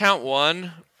maybe count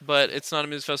one, but it's not a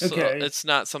music festival. Okay. It's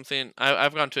not something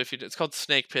I've gone to a few. It's called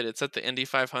Snake Pit. It's at the Indy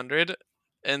 500,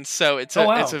 and so Oh, it's a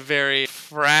wow. very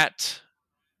frat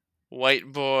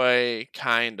white boy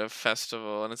kind of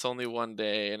festival, and it's only one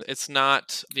day, and it's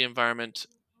not the environment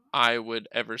I would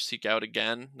ever seek out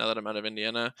again now that I'm out of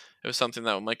Indiana. It was something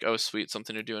that I'm like, oh sweet,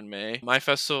 something to do in May. My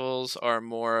festivals are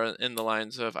more in the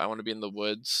lines of I want to be in the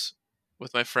woods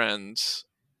with my friends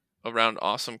around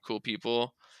awesome, cool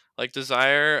people. Like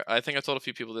Desire, I think I told a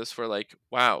few people this where like,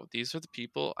 wow, these are the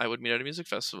people I would meet at a music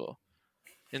festival.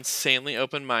 Insanely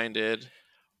open minded,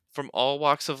 from all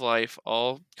walks of life,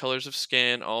 all colors of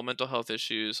skin, all mental health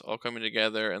issues, all coming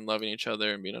together and loving each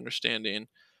other and being understanding.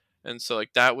 And so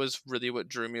like that was really what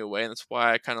drew me away. And that's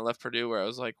why I kind of left Purdue where I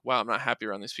was like, wow, I'm not happy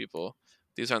around these people.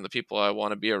 These aren't the people I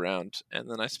want to be around. And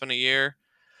then I spent a year,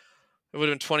 it would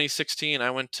have been 2016. I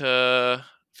went to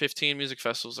 15 music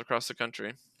festivals across the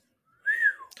country.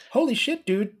 Holy shit,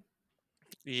 dude.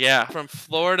 Yeah, from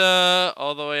Florida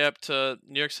all the way up to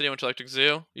New York City, I went to Electric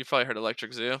Zoo. You've probably heard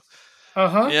Electric Zoo. Uh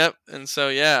huh. Yep. And so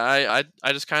yeah,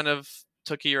 I just kind of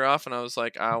took a year off and I was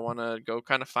like, I want to go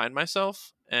kind of find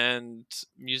myself. And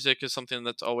music is something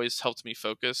that's always helped me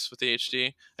focus with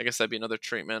ADHD. I guess that'd be another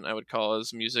treatment I would call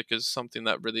as music is something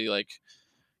that really like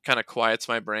kind of quiets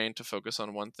my brain to focus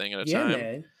on one thing at a Yeah, time.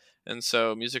 man. And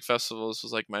so music festivals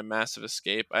was like my massive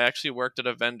escape. I actually worked at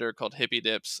a vendor called Hippie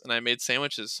Dips and I made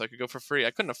sandwiches so I could go for free. I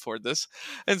couldn't afford this.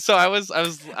 And so I was gonna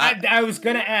I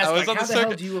ask, was like, on the how the hell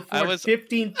circuit. do you I afford was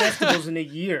 15 festivals in a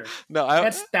year? no, I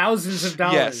That's thousands of yes,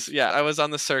 dollars. yeah, I was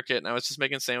on the circuit and I was just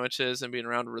making sandwiches and being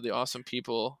around really awesome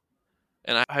people.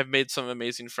 And I've made some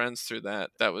amazing friends through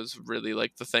that. That was really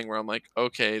like the thing where I'm like,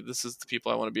 okay, this is the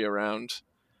people I want to be around.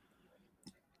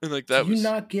 And like Do that you was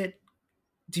not get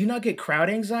do you not get crowd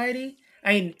anxiety?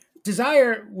 I mean,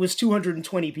 Desire was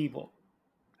 220 people,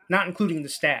 not including the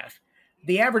staff.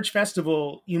 The average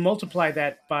festival, you multiply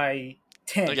that by like,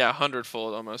 10. yeah,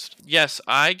 hundredfold almost. Yes,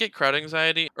 I get crowd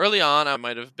anxiety. Early on, I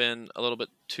might have been a little bit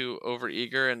too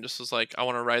overeager and just was like, I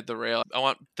want to ride the rail. I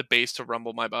want the bass to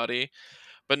rumble my body.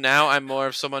 But now I'm more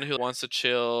of someone who wants to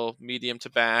chill, medium to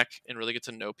back, and really get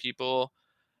to know people.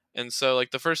 And so,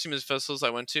 like the first few music festivals I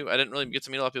went to, I didn't really get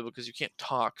to meet a lot of people because you can't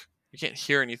talk, you can't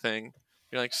hear anything.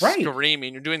 You're like Right.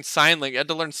 screaming. You're doing sign language. You had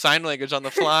to learn sign language on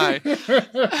the fly.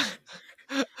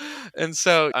 And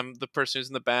so I'm the person who's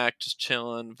in the back, just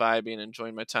chilling, vibing,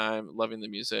 enjoying my time, loving the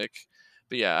music.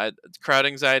 But yeah, crowd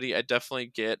anxiety I definitely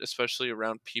get, especially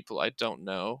around people I don't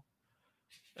know.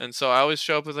 And so I always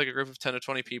show up with like a group of 10 to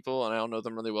 20 people, and I all know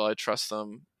them really well. I trust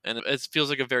them, and it feels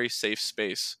like a very safe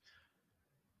space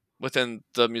within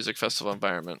the music festival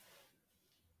environment.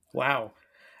 Wow.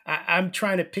 I'm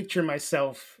trying to picture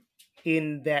myself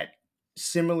in that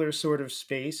similar sort of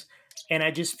space, and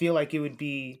I just feel like I would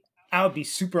be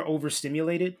super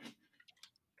overstimulated.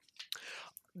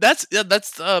 That's yeah,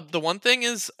 that's the one thing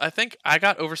is I think I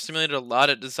got overstimulated a lot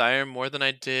at Desire more than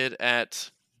I did at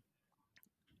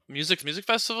music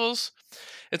festivals.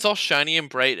 It's all shiny and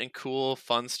bright and cool,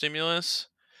 fun stimulus.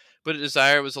 But at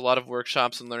Desire was a lot of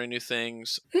workshops and learning new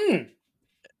things. Hmm.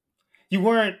 You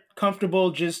weren't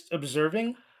comfortable just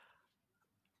observing?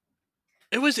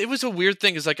 It was a weird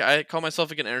thing. Is like I call myself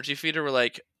like an energy feeder, where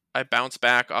like I bounce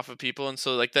back off of people, and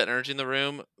so like that energy in the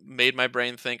room made my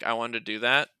brain think I wanted to do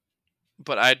that.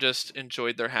 But I just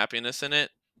enjoyed their happiness in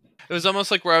it. It was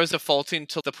almost like where I was defaulting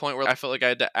to the point where I felt like I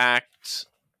had to act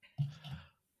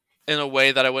in a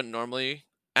way that I wouldn't normally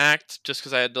act, just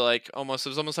because I had to like almost. It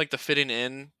was almost like the fitting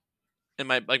in. And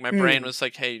my brain Hmm. was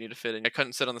like, "Hey, you need to fit in." I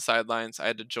couldn't sit on the sidelines. I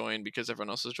had to join because everyone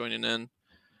else was joining in. And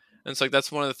it's like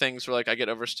that's one of the things where like I get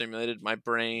overstimulated. My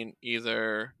brain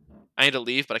either I need to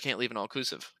leave, but I can't leave an all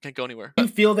inclusive. I can't go anywhere. Do you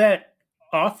feel that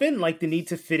often, like the need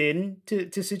to fit in to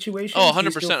Oh, situations? Do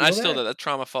you still 100%. I feel still that? that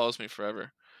trauma follows me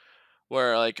forever.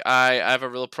 Where like I have a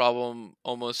real problem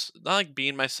almost not like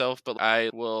being myself, but I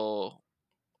will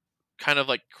kind of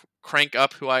like crank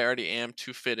up who I already am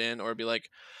to fit in or be like,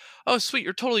 "Oh, sweet,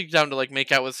 you're totally down to like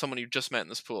make out with someone you just met in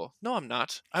this pool." No, I'm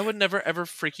not. I would never ever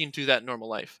freaking do that in normal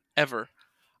life. Ever.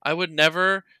 I would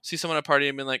never see someone at a party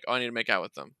and be like, "Oh, I need to make out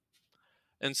with them."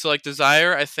 And so like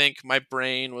Desire, I think my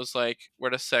brain was like, we're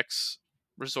at a sex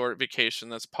resort vacation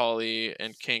that's poly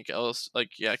and kink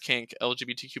like yeah, kink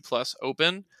LGBTQ plus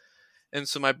open. And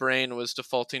so my brain was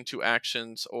defaulting to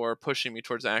actions or pushing me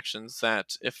towards actions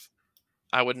that if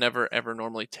I would never ever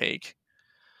normally take.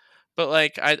 But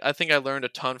like I think I learned a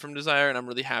ton from Desire and I'm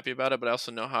really happy about it, but I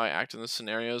also know how I act in those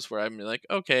scenarios where I'm like,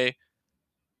 okay,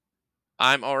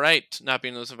 I'm all right not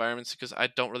being in those environments because I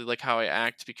don't really like how I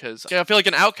act because I feel like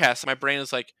an outcast. My brain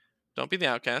is like, don't be the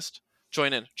outcast.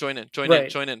 Join in, join in, join in, Right.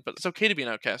 join in. But it's okay to be an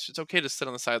outcast. It's okay to sit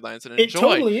on the sidelines It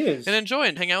totally is.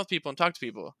 and hang out with people and talk to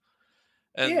people.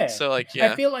 And Yeah. so like I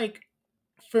yeah, feel like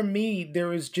for me there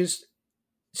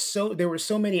were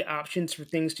so many options for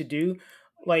things to do.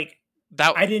 Like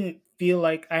that I didn't feel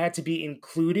like I had to be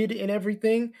included in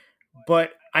everything,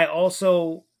 but I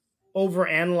also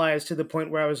overanalyzed to the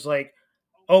point where I was like,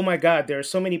 "Oh my god, there are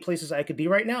so many places I could be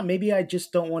right now. Maybe I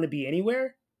just don't want to be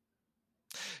anywhere."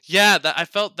 yeah, that I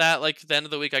felt that like at the end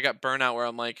of the week I got burnout where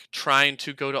I'm like trying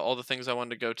to go to all the things I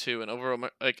wanted to go to and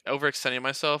like overextending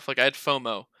myself. Like I had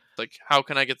FOMO. Like how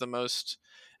can I get the most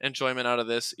enjoyment out of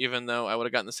this even though I would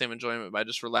have gotten the same enjoyment by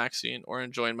just relaxing or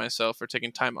enjoying myself or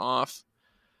taking time off.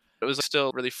 It was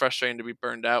still really frustrating to be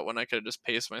burned out when I could have just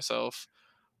paced myself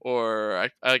or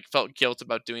I felt guilt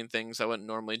about doing things I wouldn't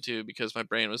normally do because my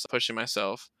brain was pushing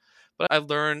myself. But I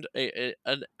learned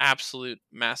an absolute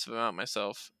massive amount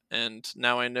myself. And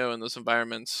now I know in those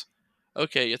environments,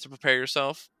 okay, you have to prepare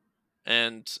yourself.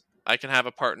 And I can have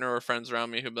a partner or friends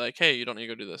around me who'll be like, hey, you don't need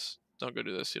to go do this. Don't go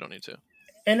do this. You don't need to.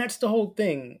 And that's the whole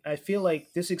thing. I feel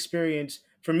like this experience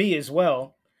for me as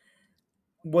well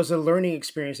was a learning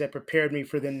experience that prepared me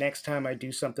for the next time I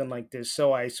do something like this.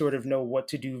 So I sort of know what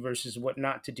to do versus what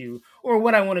not to do, or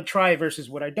what I want to try versus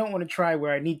what I don't want to try,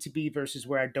 where I need to be versus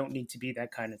where I don't need to be,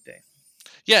 that kind of thing.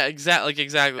 Yeah, exactly. Like,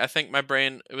 exactly. I think my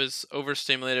brain was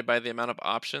overstimulated by the amount of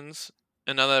options.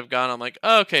 And now that I've gone, I'm like,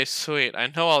 oh, okay, sweet. I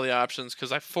know all the options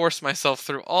because I forced myself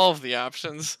through all of the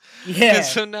options. And Yeah,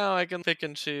 so now I can pick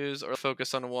and choose or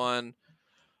focus on one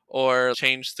or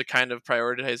change the kind of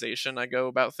prioritization I go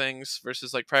about things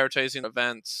versus like prioritizing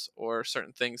events or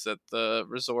certain things at the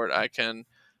resort. I can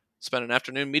spend an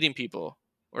afternoon meeting people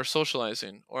or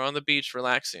socializing or on the beach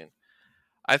relaxing.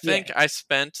 I think yeah. I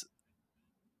spent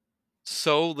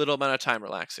so little amount of time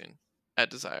relaxing at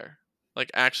Desire.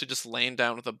 Like actually just laying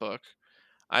down with a book.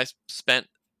 Spent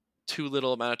too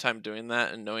little amount of time doing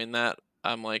that and knowing that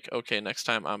I'm like, okay, next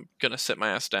time I'm gonna sit my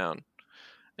ass down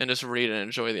and just read and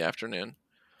enjoy the afternoon.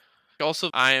 Also,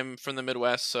 I am from the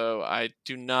Midwest, so I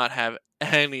do not have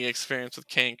any experience with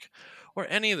kink or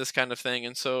any of this kind of thing.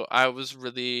 And so I was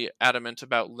really adamant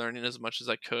about learning as much as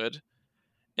I could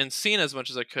and seeing as much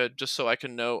as I could just so I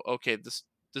can know, okay, this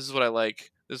is what I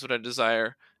like, this is what I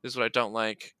desire, this is what I don't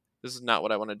like, this is not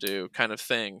what I want to do, kind of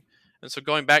thing. And so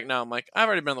going back now, I'm like, I've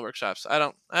already been in the workshops.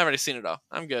 I've already seen it all.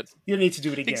 I'm good. You don't need to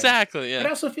do it again. Exactly, And yeah. I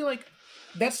also feel like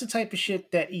that's the type of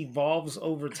shit that evolves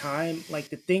over time. Like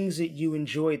the things that you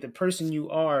enjoy, the person you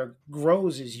are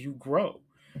grows as you grow.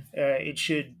 It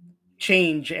should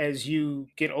change as you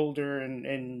get older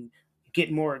and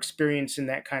get more experience in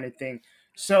that kind of thing.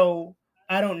 So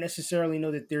I don't necessarily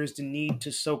know that there's the need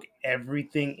to soak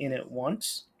everything in at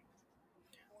once.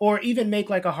 or even make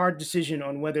like a hard decision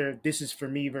on whether this is for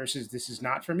me versus this is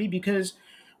not for me, because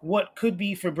what could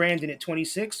be for Brandon at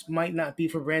 26 might not be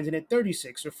for Brandon at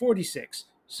 36 or 46.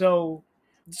 So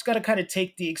just got to kind of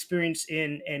take the experience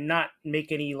in and not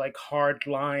make any like hard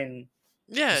line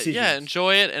Yeah, yeah, decisions.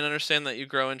 enjoy it and understand that you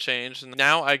grow and change. And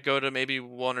now I go to maybe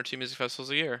one or two music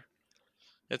festivals a year.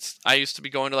 I used to be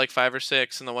going to like 5 or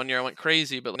 6, and the one year I went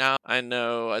crazy, but now I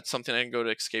know it's something I can go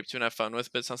to escape to and have fun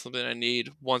with, but it's not something I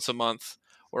need once a month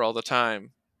or all the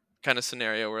time kind of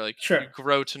scenario where like you Sure.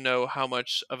 grow to know how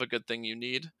much of a good thing you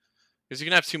need. Because you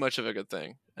can have too much of a good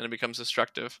thing and it becomes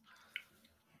destructive.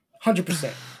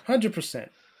 100%. 100%.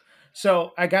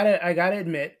 So I gotta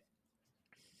admit,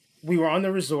 we were on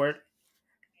the resort,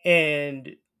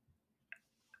 and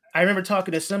I remember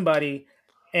talking to somebody,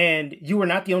 and you were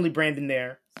not the only Brandon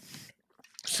there.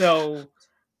 So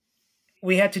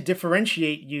we had to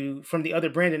differentiate you from the other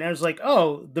Brandon. I was like,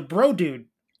 oh, the bro dude.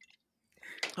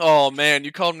 Oh man,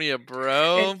 you called me a And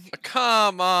bro?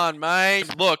 Come on,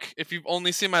 mate. Look, if you've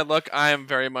only seen my look, I am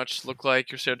very much look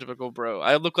like your stereotypical bro.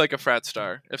 I look like a frat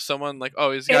star. If someone like,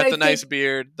 oh, he's and got I the nice think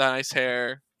beard, the nice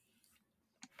hair.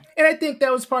 and I think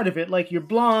that was part of it. Like, you're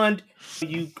blonde,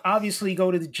 you obviously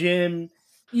go to the gym,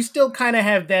 you still kind of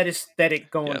have that aesthetic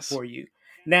going Yes. for you.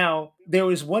 Now, there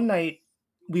was one night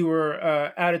we were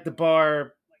out at the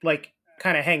bar, like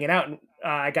kind of hanging out, and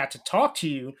I got to talk to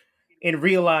you and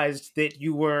realized that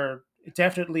you were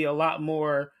definitely a lot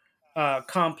more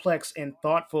complex and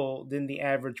thoughtful than the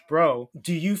average bro.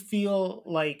 Do you feel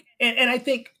like, and I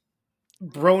think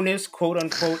broness, quote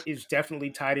unquote, is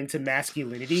definitely tied into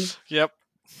masculinity Yep.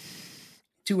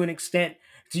 to an extent.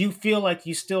 Do you feel like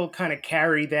you still kind of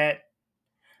carry that?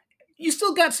 You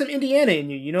still got some Indiana in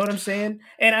you, you know what I'm saying?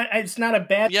 And it's not a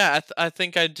bad. Yeah, I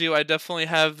think I do. I definitely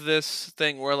have this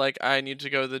thing where like I need to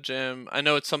go to the gym. I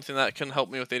know it's something that can help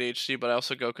me with ADHD, but I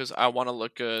also go because I want to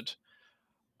look good.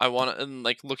 I want to, and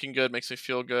like looking good makes me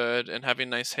feel good, and having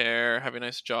nice hair, having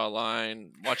nice jawline,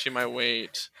 watching my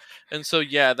weight, and so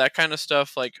yeah, that kind of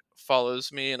stuff like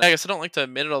follows me. And I guess I don't like to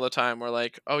admit it all the time. Where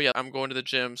like, oh yeah, I'm going to the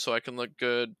gym so I can look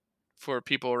good for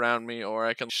people around me, or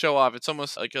I can show off. It's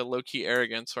almost like a low key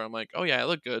arrogance where I'm like, oh yeah, I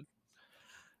look good.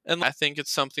 And I think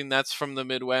it's something that's from the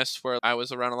Midwest where I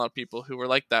was around a lot of people who were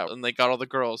like that, and they got all the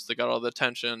girls, they got all the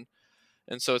attention,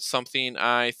 and so it's something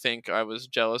I think I was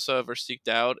jealous of or seeked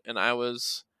out, and I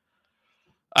was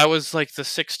like the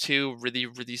 6'2", really,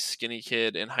 really skinny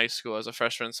kid in high school as a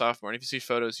freshman and sophomore. And if you see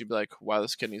photos, you'd be like, wow,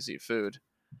 this kid needs to eat food.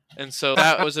 And so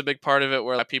that was a big part of it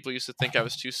where people used to think I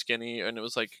was too skinny and it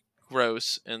was like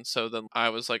gross. And so then I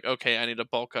was like, okay, I need to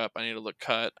bulk up. I need to look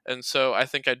cut. And so I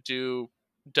think I do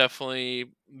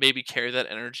definitely maybe carry that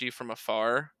energy from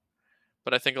afar.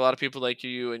 But I think a lot of people like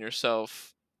you and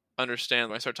yourself understand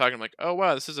when I start talking, I'm like, oh,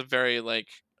 wow, this is a very like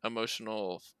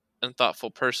emotional and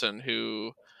thoughtful person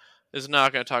who is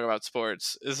not going to talk about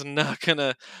sports, is not going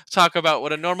to talk about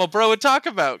what a normal bro would talk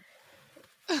about.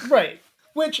 Right.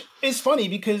 Which is funny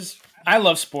because I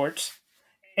love sports,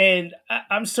 and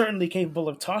I'm certainly capable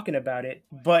of talking about it.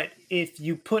 But if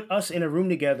you put us in a room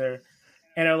together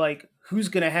and are like, who's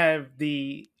gonna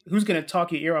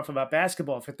talk your ear off about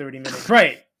basketball for 30 minutes?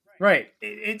 Right. Right.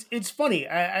 It's funny.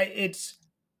 It's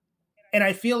and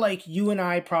I feel like you and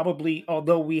I probably,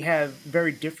 although we have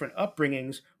very different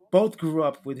upbringings, both grew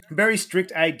up with very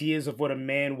strict ideas of what a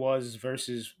man was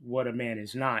versus what a man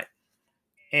is not.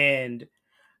 And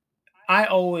I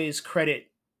always credit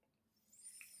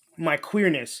my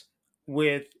queerness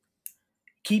with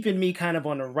keeping me kind of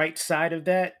on the right side of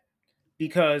that,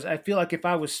 because I feel like if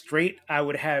I was straight, I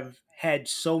would have had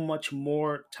so much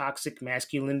more toxic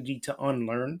masculinity to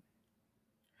unlearn.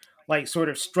 Like, sort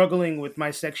of struggling with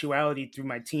my sexuality through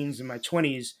my teens and my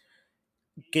 20s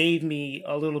gave me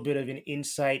a little bit of an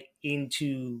insight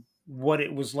into what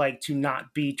it was like to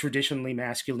not be traditionally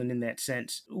masculine in that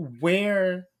sense.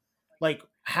 Where, like,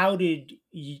 how did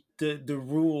the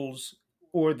rules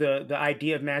or the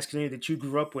idea of masculinity that you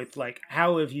grew up with, like,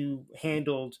 how have you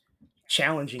handled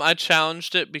challenging? I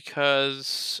challenged it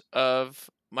because of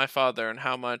my father and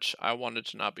how much I wanted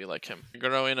to not be like him.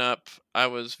 Growing up, I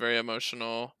was very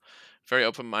emotional, very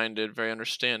open-minded, very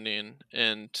understanding,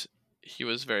 and he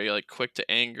was very like quick to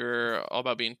anger, all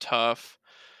about being tough,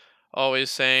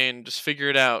 always saying just figure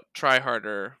it out, try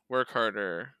harder, work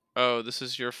harder. Oh, this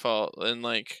is your fault. And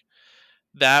like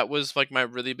that was like my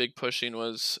really big pushing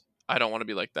was I don't want to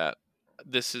be like that.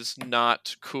 This is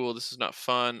not cool. This is not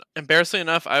fun. Embarrassingly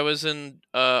enough, I was in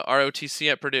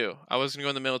ROTC at Purdue. I was gonna go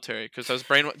in the military because I was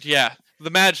brainwashed. Yeah, the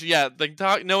magic. Yeah, like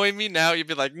knowing me now, you'd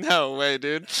be like, no way,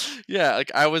 dude. Yeah,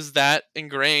 like I was that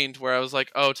ingrained where I was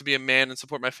like, oh, to be a man and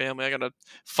support my family, I gotta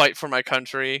fight for my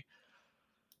country.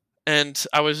 And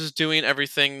I was just doing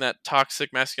everything that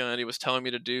toxic masculinity was telling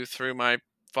me to do through my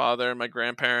father and my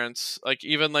grandparents. Like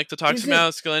even like the Is toxic it?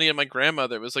 masculinity of my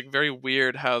grandmother, it was like very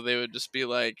weird how they would just be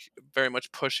like very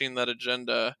much pushing that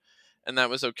agenda, and that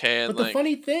was okay. And But the like,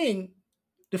 funny thing,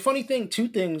 two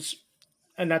things,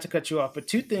 and not to cut you off, but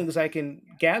two things I can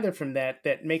gather from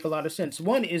that make a lot of sense.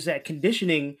 One is that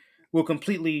conditioning will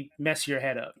completely mess your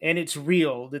head up, and it's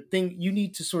real. The thing you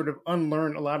need to sort of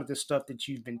unlearn a lot of the stuff that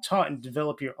you've been taught and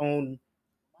develop your own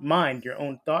mind, your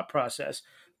own thought process.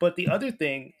 But the other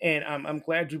thing, and I'm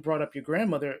glad you brought up your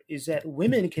grandmother, is that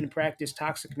women can practice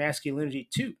toxic masculinity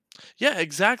too. yeah,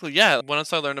 exactly. Yeah.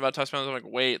 Once I learned about toxic masculinity,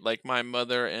 I'm like, wait, like my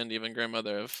mother and even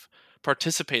grandmother have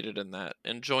participated in that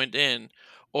and joined in,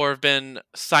 or have been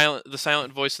silent, the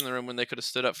silent voice in the room when they could have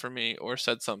stood up for me or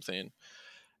said something.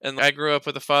 And I grew up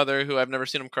with a father who I've never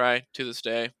seen him cry to this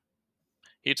day.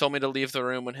 He told me to leave the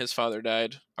room when his father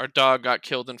died. Our dog got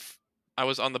killed, and I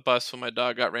was on the bus when my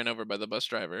dog got ran over by the bus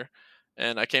driver.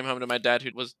 And I came home to my dad, who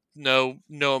was no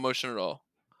emotion at all.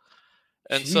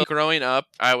 And so Gee, growing up,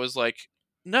 I was like,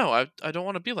 no, I don't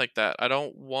want to be like that. I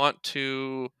don't want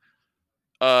to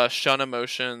shun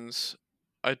emotions.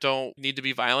 I don't need to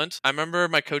be violent. I remember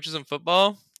my coaches in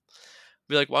football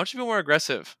be like, why don't you be more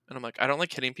aggressive? And I'm like, I don't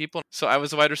like hitting people. So I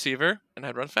was a wide receiver and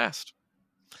I'd run fast.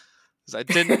 'Cause I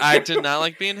did not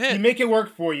like being you hit. make it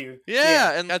work for you. Yeah.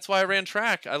 Yeah, and that's why I ran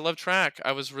track. I love track.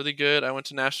 I was really good. I went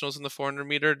to nationals in the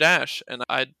 400-meter dash, and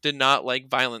I did not like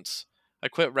violence. I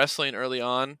quit wrestling early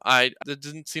on. I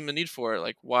didn't seem the need for it.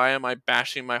 Like, why am I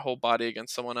bashing my whole body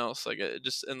against someone else? Like, it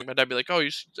just, and my dad be like, "Oh, you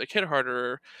should like hit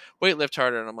harder, or weight lift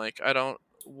harder," and I'm like, I don't.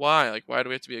 Why? Like, why do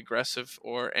we have to be aggressive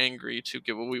or angry to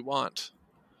get what we want?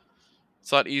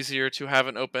 It's a lot easier to have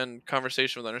an open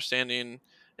conversation with understanding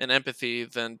and empathy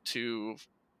than to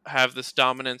have this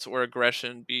dominance or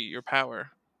aggression be your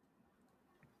power.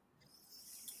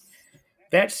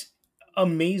 That's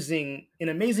amazing, an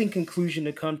amazing conclusion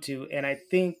to come to. And I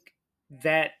think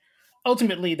that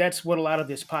ultimately that's what a lot of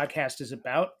this podcast is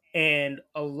about. And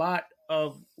a lot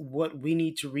of what we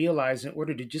need to realize in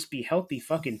order to just be healthy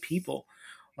fucking people.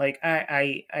 Like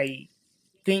I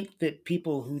think that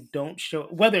people who don't show,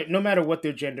 whether no matter what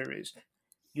their gender is,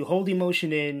 you hold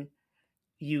emotion in,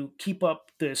 you keep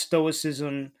up the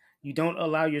stoicism, you don't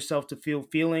allow yourself to feel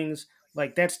feelings,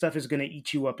 like that stuff is going to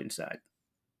eat you up inside.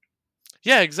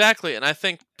 Yeah, exactly. And I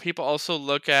think people also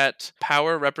look at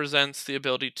power represents the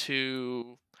ability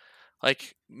to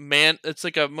like man it's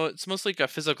like it's mostly like a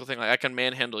physical thing, like I can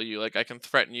manhandle you, like I can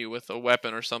threaten you with a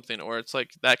weapon or something, or it's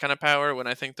like that kind of power, when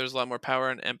I think there's a lot more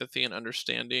power in empathy and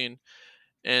understanding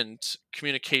and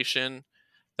communication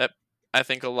that I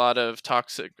think a lot of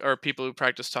toxic or people who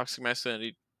practice toxic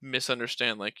masculinity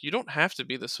misunderstand. Like, you don't have to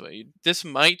be this way. This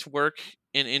might work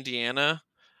in Indiana,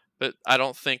 but I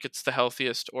don't think it's the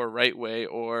healthiest or right way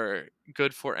or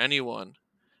good for anyone.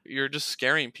 You're just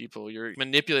scaring people. You're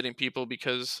manipulating people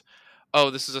because, oh,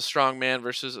 this is a strong man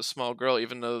versus a small girl,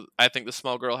 even though I think the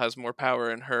small girl has more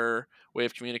power in her way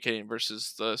of communicating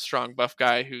versus the strong buff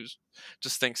guy who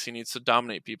just thinks he needs to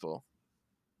dominate people.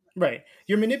 Right.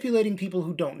 You're manipulating people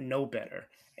who don't know better.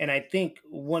 And I think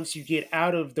once you get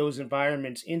out of those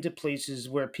environments into places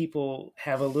where people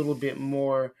have a little bit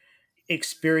more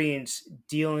experience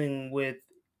dealing with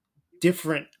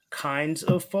different kinds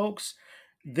of folks,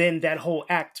 then that whole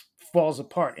act falls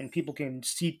apart and people can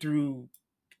see through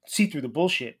the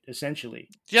bullshit essentially.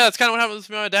 Yeah, that's kind of what happened with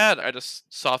my dad. I just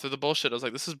saw through the bullshit. I was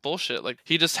like, this is bullshit. Like,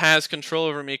 he just has control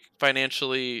over me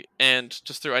financially and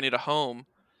just through I need a home.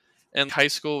 And high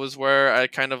school was where I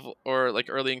kind of, or like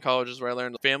early in college is where I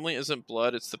learned family isn't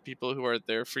blood. It's the people who are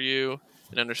there for you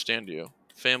and understand you.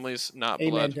 Family's not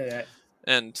Amen blood. to that.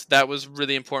 And that was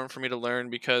really important for me to learn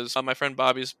because my friend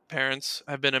Bobby's parents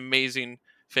have been amazing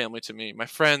family to me. My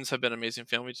friends have been amazing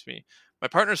family to me. My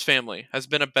partner's family has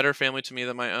been a better family to me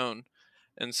than my own.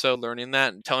 And so learning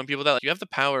that and telling people that, like, you have the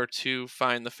power to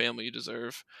find the family you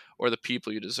deserve or the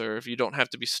people you deserve. You don't have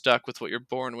to be stuck with what you're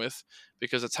born with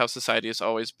because that's how society has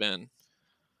always been.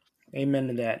 Amen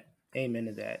to that. Amen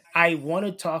to that. I want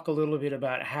to talk a little bit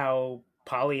about how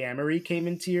polyamory came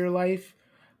into your life.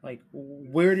 Like,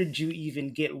 where did you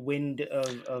even get wind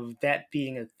of that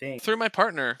being a thing? Through my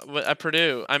partner at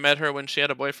Purdue, I met her when she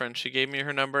had a boyfriend. She gave me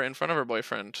her number in front of her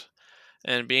boyfriend.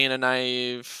 And being a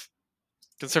naive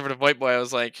conservative white boy, I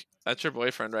was like, "That's your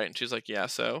boyfriend, right?" And she's like, "Yeah,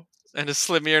 so." And just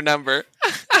slid me her number.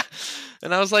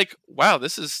 And I was like, "Wow,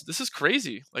 this is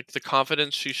crazy!" Like the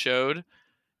confidence she showed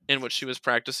in what she was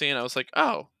practicing. I was like,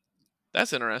 "Oh,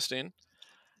 that's interesting."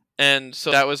 And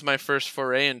so that was my first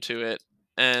foray into it.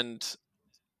 And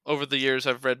over the years,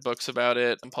 I've read books about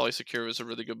it, and Polysecure was a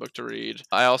really good book to read.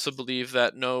 I also believe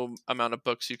that no amount of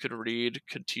books you could read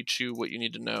could teach you what you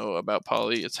need to know about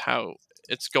poly.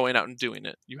 It's going out and doing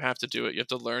it. You have to do it. You have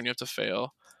to learn. You have to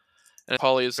fail. And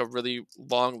poly is a really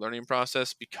long learning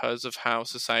process because of how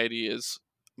society is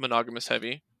monogamous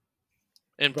heavy,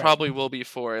 and Right. probably will be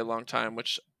for a long time,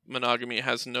 which monogamy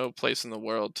has no place in the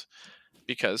world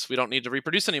because we don't need to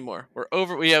reproduce anymore.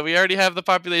 We already have the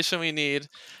population we need,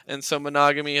 and so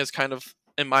monogamy has kind of,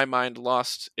 in my mind,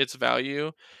 lost its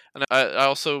value. And I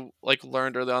also like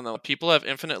learned early on that people have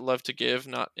infinite love to give,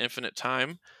 not infinite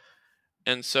time.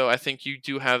 And so I think you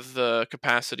do have the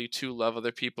capacity to love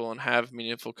other people and have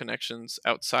meaningful connections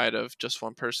outside of just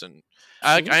one person.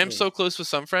 I am Absolutely. so close with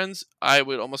some friends, I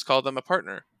would almost call them a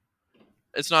partner.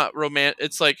 It's not romantic.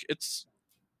 It's like it's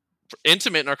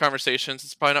intimate in our conversations.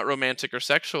 It's probably not romantic or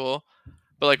sexual,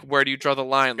 but like, where do you draw the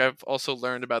line? Like, I've also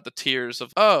learned about the tiers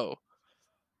of, oh,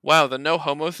 wow, the no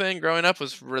homo thing growing up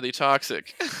was really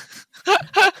toxic.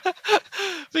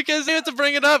 Because you have to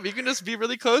bring it up. You can just be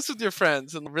really close with your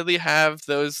friends and really have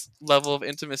those level of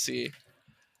intimacy.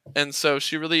 And so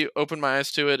she really opened my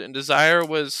eyes to it. And Desire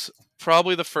was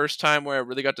probably the first time where I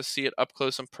really got to see it up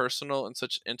close and personal in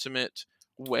such an intimate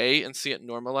way and see it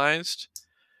normalized.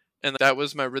 And that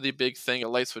was my really big thing. A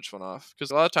light switch went off because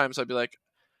a lot of times I'd be like,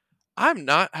 I'm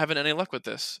not having any luck with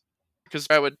this, because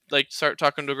I would like start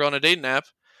talking to a girl on a dating app,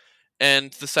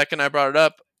 and the second I brought it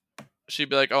up, she'd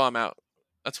be like, "Oh, I'm out.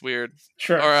 That's weird," or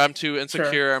Sure. "I'm too Sure.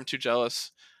 insecure. I'm too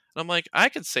jealous." And I'm like, I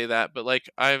could say that, but like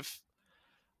I've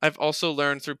also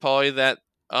learned through poly that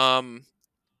um,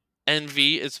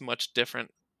 envy is much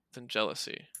different than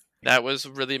jealousy. That was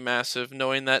really massive.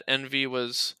 Knowing that envy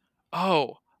was,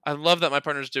 oh, I love that my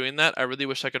partner's doing that. I really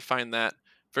wish I could find that.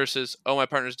 Versus, oh, my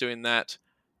partner's doing that.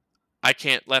 I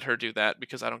can't let her do that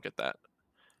because I don't get that.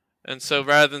 And so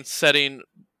rather than setting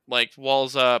like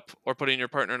walls up or putting your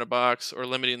partner in a box or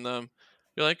limiting them,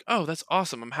 you're like, oh, that's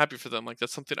awesome. I'm happy for them. Like,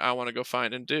 that's something I want to go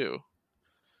find and do.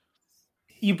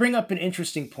 You bring up an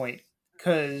interesting point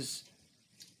because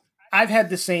I've had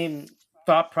the same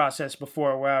thought process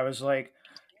before where I was like,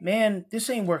 man, this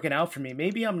ain't working out for me.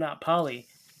 Maybe I'm not poly.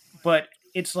 But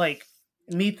it's like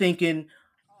me thinking,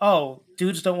 oh,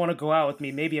 dudes don't want to go out with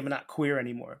me. Maybe I'm not queer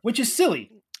anymore, which is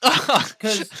silly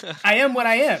because I am what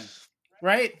I am,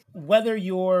 right? Whether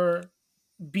you're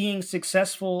being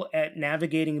successful at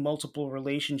navigating multiple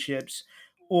relationships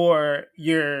or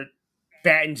you're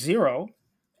batting zero,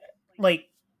 like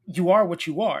you are what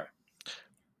you are.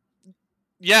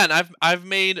 Yeah, and I've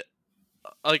made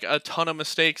like a ton of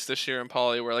mistakes this year in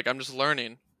poly where like I'm just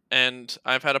learning. And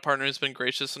I've had a partner who's been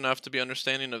gracious enough to be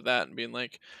understanding of that and being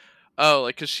like, oh,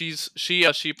 like, because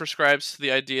she prescribes to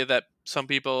the idea that some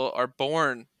people are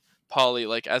born poly,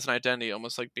 like as an identity,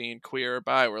 almost like being queer or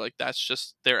bi, where like that's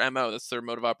just their mo, that's their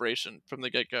mode of operation from the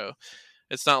get go.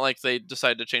 It's not like they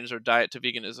decide to change their diet to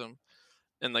veganism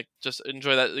and like just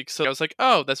enjoy that. Like, so I was like,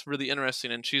 oh, that's really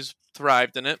interesting, and she's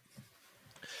thrived in it.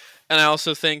 And I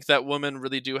also think that women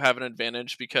really do have an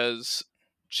advantage because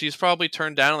she's probably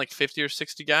turned down like 50 or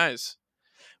 60 guys,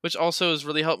 which also has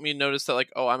really helped me notice that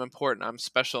like, oh, I'm important, I'm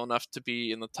special enough to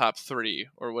be in the top 3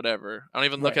 or whatever. I don't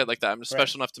even look Right. at it like that. I'm just Right.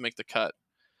 special enough to make the cut.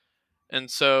 And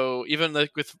so even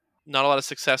like with not a lot of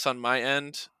success on my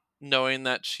end, knowing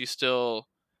that she still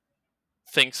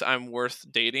thinks I'm worth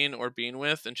dating or being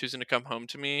with and choosing to come home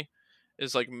to me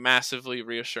is like massively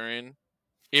reassuring.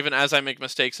 Even as I make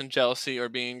mistakes in jealousy or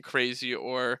being crazy,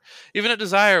 or even a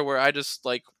desire where I just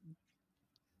like,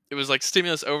 it was like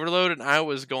stimulus overload and I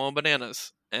was going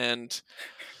bananas. And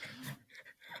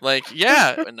like,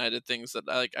 yeah, and I did things that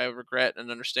I regret and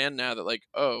understand now that like,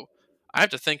 oh, I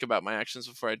have to think about my actions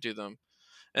before I do them,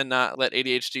 and not let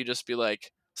ADHD just be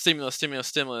like stimulus, stimulus,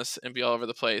 stimulus, and be all over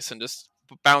the place and just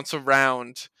bounce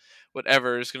around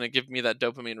whatever is going to give me that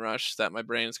dopamine rush that my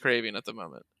brain is craving at the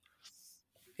moment.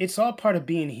 It's all part of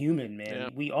being human, Yeah,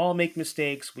 man. We all make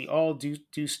mistakes. We all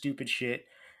do stupid shit,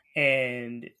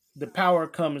 and the power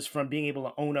comes from being able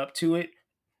to own up to it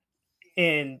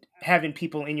and having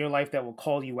people in your life that will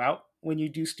call you out when you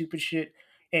do stupid shit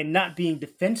and not being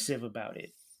defensive about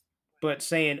it, but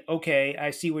saying, "Okay, I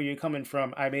see where you're coming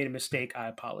from. I made a mistake. I yeah,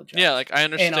 apologize, like I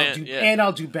and understand. Yeah,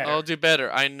 I'll do I'll better." do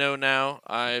better. I know now.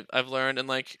 I've learned, and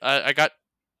like I got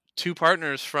 2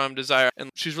 partners from Desire, and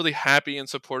she's really happy and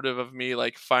supportive of me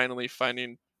like finally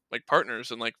finding like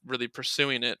partners and like really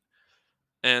pursuing it.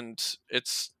 And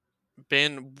it's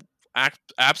been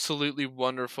absolutely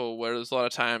wonderful, where there's a lot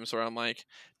of times where I'm like,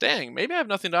 dang, maybe I have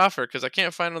nothing to offer because I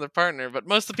can't find another partner, but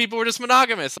most of the people were just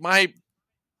monogamous. My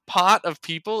pot of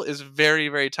people is very,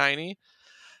 very tiny,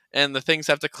 and the things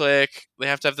have to click, they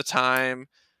have to have the time,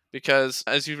 because,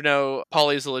 as you know,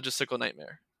 poly is a logistical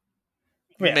nightmare.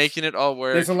 Yes. Making it all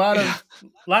work. There's a lot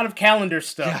of calendar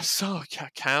stuff. Yeah, so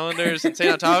calendars and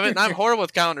staying on top of it. And I'm horrible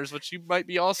with calendars, which you might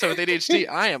be also with ADHD.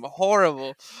 I am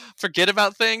horrible. Forget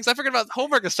about things. I forget about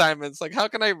homework assignments. Like, how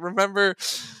can I remember,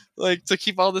 like, to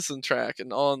keep all this in track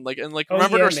and all, and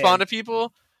remember to respond to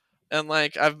people. And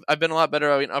like, I've been a lot better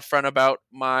about being upfront about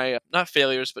my not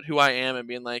failures, but who I am, and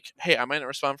being like, hey, I might not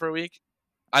respond for a week.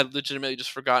 I legitimately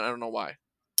just forgot. I don't know why,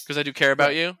 because I do care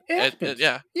about you.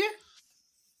 Yeah.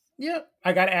 Yeah.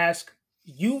 I gotta ask.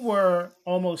 You were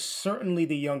almost certainly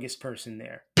the youngest person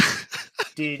there.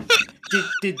 Did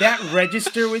that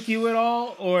register with you at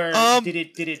all, or did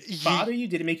it bother you?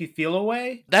 Did it make you feel a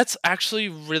way? That's actually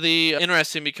really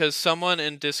interesting, because someone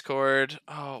in Discord,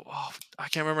 I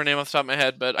can't remember her name off the top of my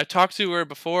head, but I talked to her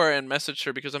before and messaged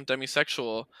her because I'm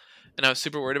demisexual, and I was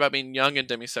super worried about being young and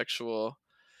demisexual.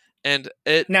 And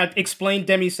now explain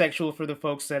demisexual for the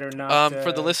folks that are not.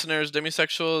 For the listeners,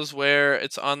 demisexual is where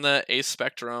it's on the ace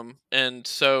spectrum, and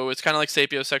so it's kind of like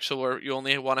sapiosexual, where you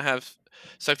only want to have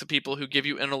sex with people who give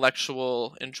you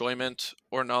intellectual enjoyment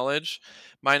or knowledge.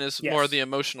 Mine is more the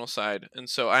emotional side, and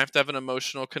so I have to have an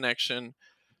emotional connection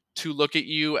to look at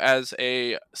you as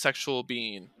a sexual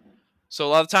being. So a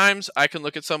lot of times I can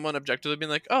look at someone objectively being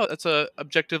like, oh, that's a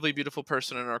objectively beautiful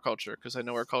person in our culture, because I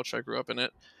know our culture, I grew up in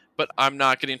it, but I'm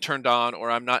not getting turned on, or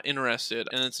I'm not interested.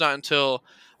 And it's not until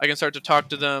I can start to talk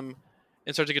to them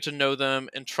and start to get to know them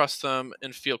and trust them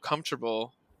and feel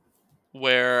comfortable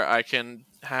where I can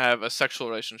have a sexual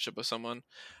relationship with someone.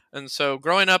 And so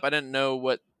growing up, I didn't know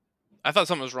what, I thought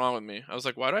something was wrong with me. I was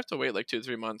like, why do I have to wait like 2 to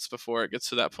 3 months before it gets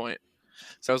to that point?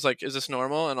 So I was like, is this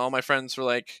normal? And all my friends were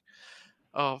like,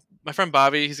 oh, my friend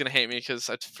Bobby, he's going to hate me because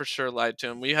I for sure lied to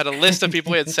him. We had a list of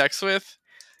people we had sex with,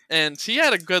 and he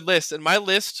had a good list. And my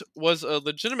list was a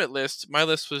legitimate list. My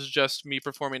list was just me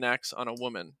performing acts on a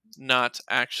woman, not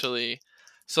actually.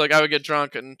 So, like, I would get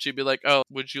drunk and she'd be like, oh,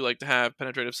 would you like to have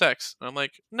penetrative sex? And I'm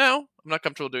like, no, I'm not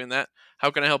comfortable doing that. How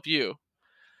can I help you?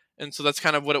 And so that's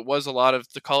kind of what it was a lot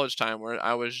of the college time, where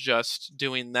I was just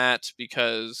doing that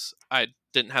because I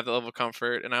didn't have the level of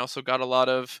comfort. And I also got a lot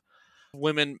of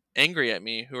women angry at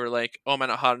me who are like, oh, am I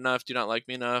not hot enough? Do you not like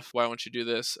me enough? Why won't you do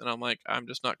this? And I'm like, I'm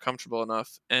just not comfortable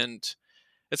enough. And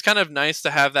it's kind of nice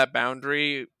to have that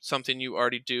boundary, something you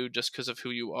already do just because of who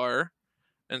you are.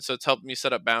 And so it's helped me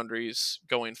set up boundaries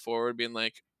going forward, being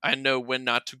like, I know when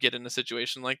not to get in a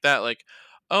situation like that. Like,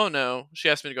 oh no, she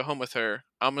asked me to go home with her.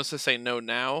 I'm going to say no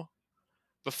now,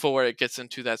 before it gets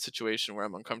into that situation where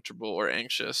I'm uncomfortable or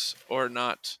anxious or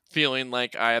not feeling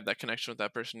like I have that connection with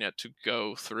that person yet to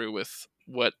go through with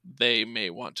what they may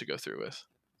want to go through with.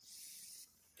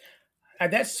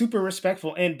 That's super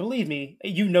respectful. And believe me,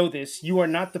 you know this. You are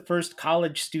not the first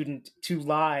college student to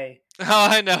lie. Oh,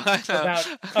 I know.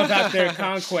 About their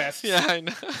conquests. Yeah, I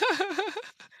know.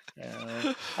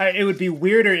 It would be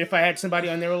weirder if I had somebody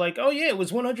on there like, oh yeah, it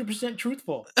was 100%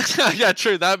 truthful. Yeah,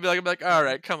 true. That'd be like, I'd be like, all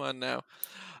right, come on now.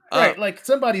 Right, like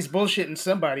somebody's bullshitting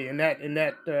somebody in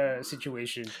that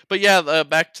situation. But yeah,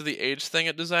 back to the age thing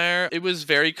at Desire, it was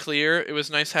very clear. It was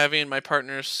nice having my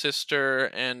partner's sister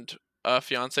and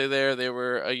fiance there. They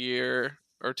were a year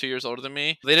or 2 years older than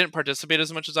me. They didn't participate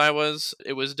as much as I was.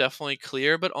 It was definitely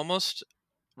clear, but almost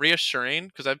reassuring,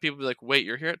 because I had people be like, wait,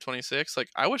 you're here at 26? Like,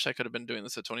 I wish I could have been doing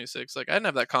this at 26. Like, I didn't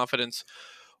have that confidence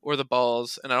or the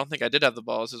balls, and I don't think I did have the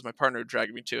balls, as my partner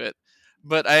dragged me to it.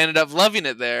 But I ended up loving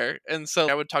it there. And so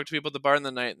I would talk to people at the bar in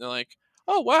the night, and they're like,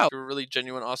 oh, wow, you're a really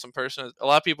genuine, awesome person. A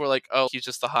lot of people are like, oh, he's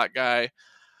just the hot guy.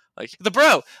 Like, the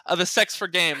bro, the sex for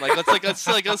game. Like, let's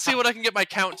see what I can get my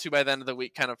count to by the end of the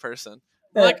week kind of person.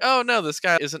 Like, oh, no, this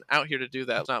guy isn't out here to do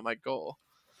that. That's not my goal.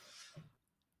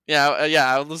 Yeah.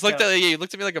 I was like that. Yeah, you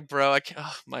looked at me like a bro.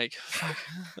 Mike.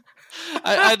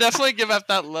 I definitely give up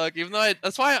that look, even though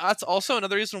that's also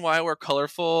another reason why I wear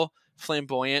colorful,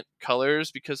 flamboyant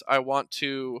colors, because I want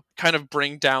to kind of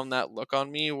bring down that look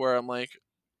on me where I'm like,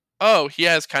 oh, he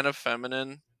has kind of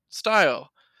feminine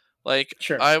style. Like,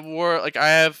 sure. I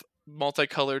have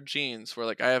multicolored jeans where,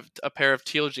 like, I have a pair of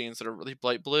teal jeans that are really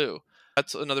bright blue.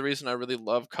 That's another reason I really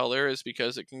love color, is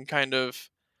because it can kind of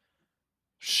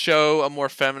show a more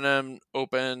feminine,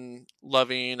 open,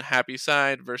 loving, happy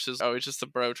side versus, oh, he's just a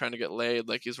bro trying to get laid,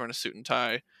 like he's wearing a suit and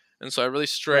tie. And so I really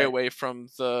stray away from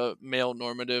the male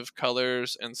normative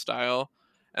colors and style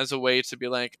as a way to be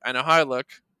like, I know how I look.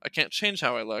 I can't change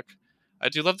how I look. I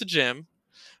do love the gym,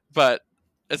 but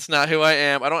it's not who I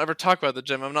am. I don't ever talk about the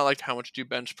gym. I'm not like, how much do you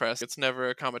bench press? It's never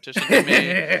a competition to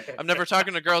me. I'm never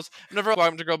talking to girls. I'm never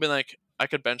walking to a girl being like, I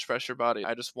could bench press your body.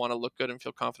 I just want to look good and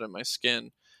feel confident in my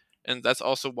skin. And that's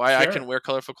also why I can wear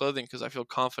colorful clothing, because I feel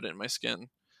confident in my skin.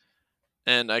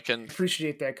 and I can.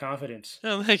 Appreciate that confidence.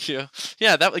 Oh, thank you.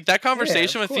 Yeah, that Yeah,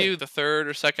 conversation of with course. you the third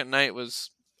or second night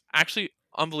was actually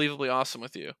unbelievably awesome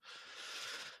with you,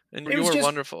 and It you was were just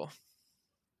wonderful.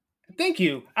 thank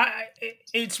you.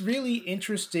 It's really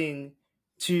interesting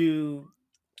to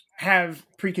have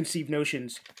preconceived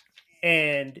notions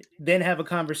and then have a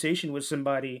conversation with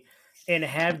somebody and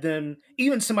have them,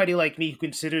 even somebody like me who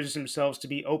considers themselves to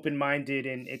be open-minded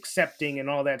and accepting and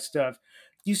all that stuff.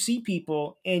 You see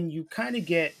people and you kind of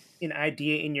get an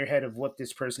idea in your head of what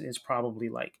this person is probably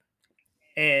like.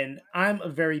 And I'm a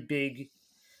very big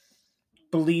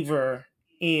believer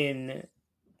in,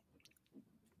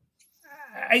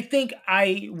 I think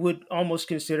I would almost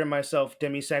consider myself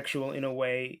demisexual in a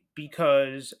way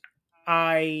because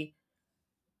I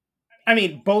I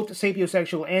mean both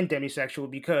sapiosexual and demisexual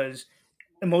because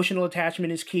emotional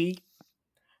attachment is key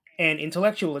and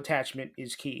intellectual attachment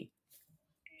is key.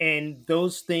 And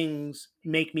those things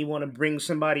make me want to bring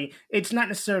somebody, it's not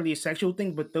necessarily a sexual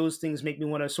thing, but those things make me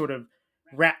want to sort of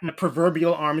wrap my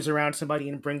proverbial arms around somebody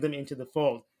and bring them into the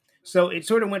fold. So it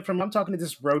sort of went from I'm talking to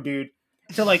this bro dude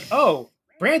to like, oh,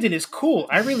 Brandon is cool,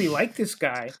 I really like this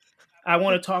guy, I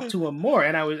want to talk to him more.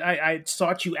 And I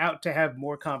sought you out to have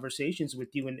more conversations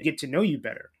with you and get to know you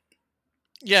better.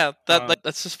 Yeah, um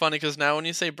that's just funny because now when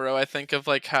you say bro, I think of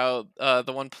like how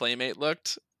the one playmate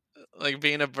looked like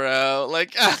being a bro.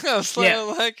 Like I was yeah,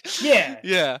 like, yeah,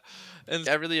 yeah. And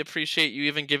I really appreciate you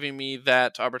even giving me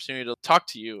that opportunity to talk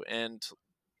to you and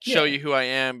show yeah. you who I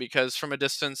am because from a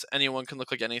distance anyone can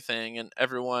look like anything and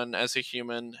everyone as a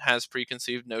human has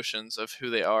preconceived notions of who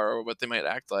they are or what they might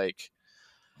act like.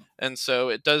 And so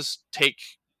it does take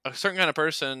a certain kind of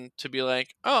person to be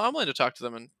like, "Oh, I'm willing to talk to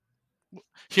them and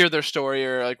hear their story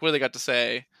or like what do they got to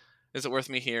say, is it worth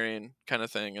me hearing," kind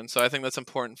of thing. And so I think that's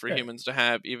important for Right. humans to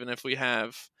have even if we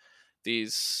have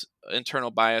these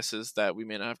internal biases that we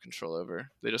may not have control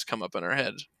over, they just come up in our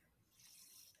head.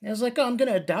 I was like, oh, I'm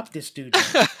gonna adopt this dude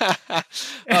now.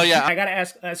 Oh yeah. I gotta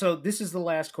ask. So this is the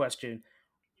last question.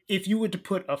 If you were to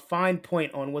put a fine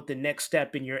point on what the next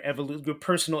step in your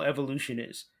personal evolution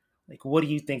is, like, what do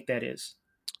you think that is?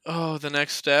 Oh, the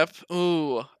next step.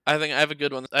 Ooh, I think I have a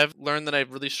good one. I've learned that I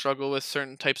really struggle with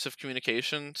certain types of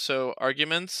communication. So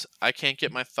arguments, I can't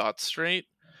get my thoughts straight,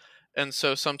 and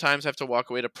so sometimes I have to walk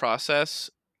away to process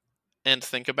and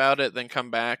think about it, then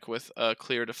come back with a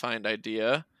clear, defined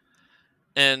idea.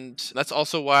 And that's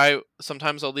also why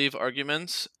sometimes I'll leave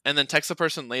arguments and then text the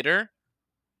person later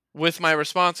with my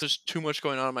response. There's too much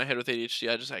going on in my head with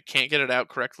ADHD. I can't get it out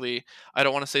correctly. I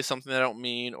don't want to say something that I don't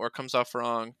mean or comes off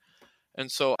wrong. And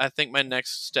so I think my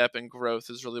next step in growth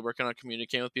is really working on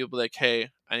communicating with people like,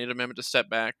 hey, I need a minute to step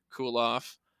back, cool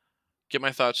off, get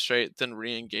my thoughts straight, then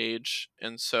re-engage.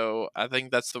 And so I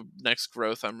think that's the next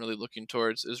growth I'm really looking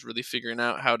towards is really figuring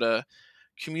out how to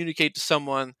communicate to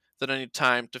someone that I need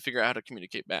time to figure out how to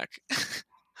communicate back.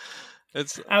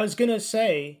 It's I was gonna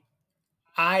say,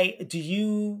 I do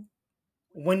you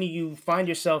when you find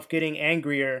yourself getting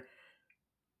angrier,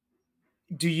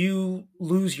 do you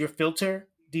lose your filter?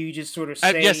 Do you just sort of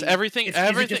yes, say, everything, is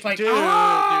it just everything, like dude,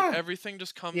 ah? everything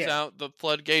just comes Yeah, out. The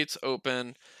floodgates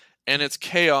open, and it's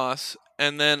chaos.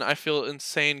 And then I feel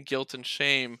insane guilt and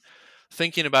shame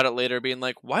thinking about it later, being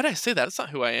like, "Why did I say that? That's not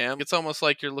who I am." It's almost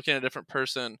like you're looking at a different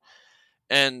person.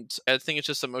 And I think it's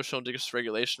just emotional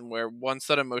dysregulation, where once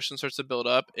that emotion starts to build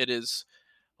up, it is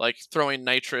like throwing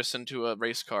nitrous into a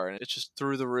race car, and it's just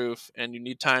through the roof. And you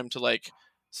need time to like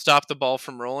stop the ball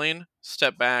from rolling,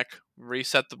 step back,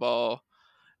 reset the ball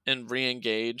and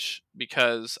re-engage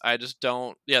because I just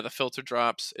don't, yeah, the filter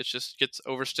drops, it just gets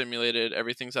overstimulated,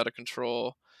 everything's out of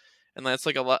control. And that's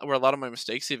like a lot where a lot of my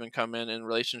mistakes even come in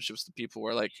relationships to people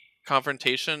where like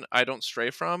confrontation I don't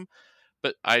stray from,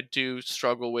 but I do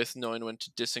struggle with knowing when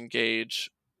to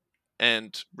disengage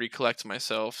and recollect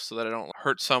myself so that I don't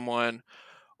hurt someone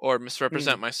or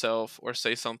misrepresent mm, myself or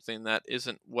say something that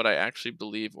isn't what I actually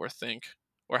believe or think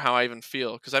or how I even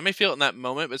feel. Because I may feel it in that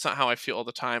moment, but it's not how I feel all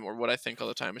the time or what I think all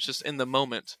the time. It's just in the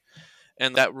moment.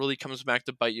 And that really comes back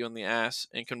to bite you in the ass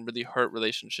and can really hurt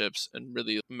relationships and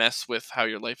really mess with how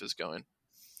your life is going.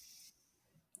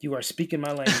 you are speaking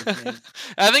my language, man.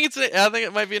 I think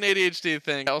it might be an ADHD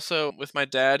thing. Also, with my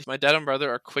dad and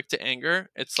brother are quick to anger.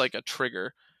 It's like a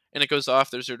trigger, and it goes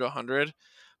off. There's 0 to 100.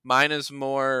 Mine is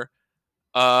more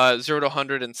 0 to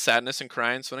 100 in sadness and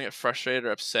crying. So when I get frustrated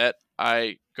or upset,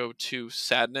 I go to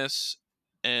sadness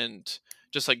and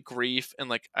just like grief and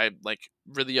like I'm like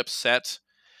really upset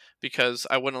because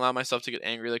I wouldn't allow myself to get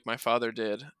angry like my father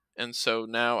did. And so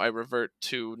now I revert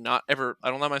to not ever. I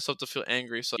don't allow myself to feel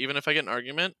angry. So even if I get an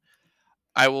argument,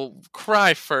 I will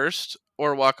cry first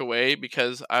or walk away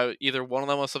because either one of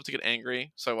them wants to get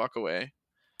angry, so I walk away,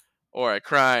 or I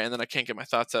cry and then I can't get my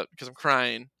thoughts out because I'm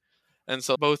crying. And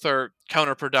so both are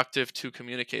counterproductive to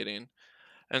communicating.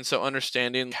 And so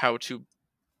understanding how to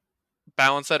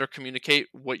balance that or communicate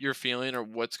what you're feeling or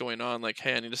what's going on, like,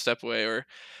 hey, I need to step away, or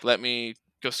let me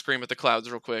go scream at the clouds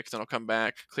real quick, then I'll come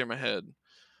back, clear my head.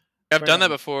 I've done that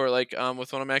before, like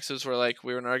with one of my exes, where like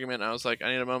we were in an argument and I was like,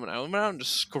 I need a moment. I went out and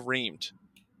just screamed.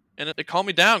 And it calmed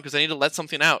me down because I need to let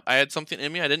something out. I had something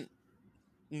in me. I didn't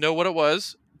know what it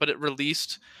was, but it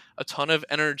released a ton of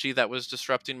energy that was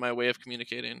disrupting my way of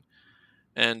communicating.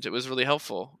 And it was really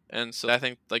helpful. And so I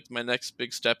think like my next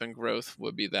big step in growth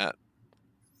would be that.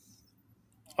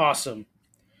 Awesome.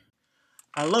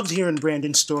 I loved hearing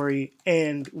Brandon's story.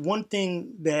 And one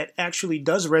thing that actually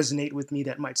does resonate with me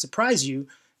that might surprise you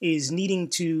is needing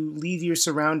to leave your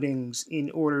surroundings in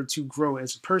order to grow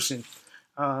as a person.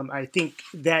 I think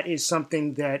that is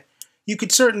something that you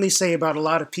could certainly say about a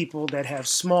lot of people that have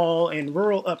small and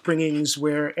rural upbringings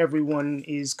where everyone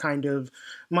is kind of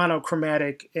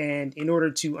monochromatic. And in order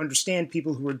to understand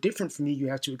people who are different from you, you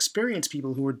have to experience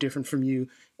people who are different from you.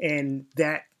 And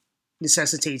that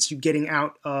necessitates you getting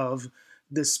out of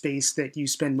the space that you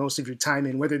spend most of your time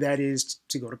in, whether that is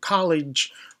to go to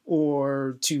college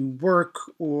or to work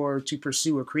or to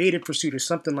pursue a creative pursuit or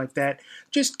something like that.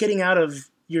 Just getting out of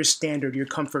your standard, your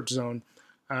comfort zone.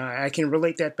 I can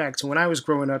relate that back to when I was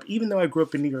growing up. Even though I grew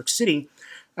up in New York City,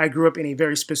 I grew up in a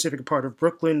very specific part of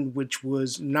Brooklyn, which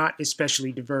was not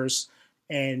especially diverse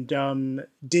and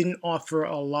didn't offer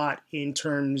a lot in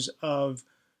terms of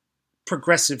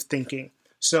progressive thinking.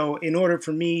 So in order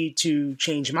for me to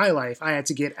change my life, I had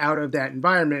to get out of that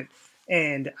environment.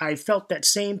 And I felt that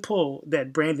same pull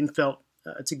that Brandon felt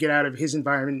to get out of his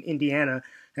environment in Indiana.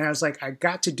 And I was like, I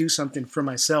got to do something for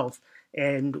myself.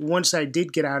 And once I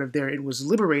did get out of there, it was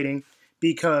liberating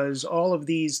because all of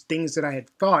these things that I had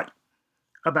thought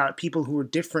about people who were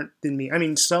different than me, I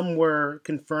mean, some were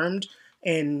confirmed.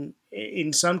 And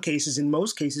in some cases, in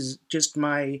most cases, just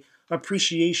my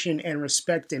appreciation and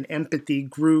respect and empathy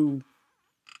grew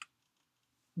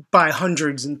by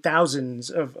hundreds and thousands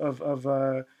of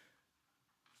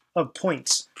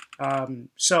points.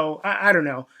 So I don't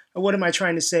know. What am I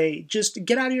trying to say? Just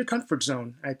get out of your comfort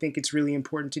zone. I think it's really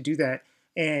important to do that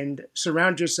and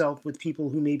surround yourself with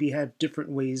people who maybe have different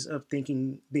ways of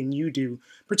thinking than you do,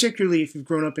 particularly if you've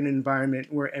grown up in an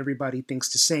environment where everybody thinks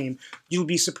the same. You'll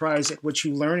be surprised at what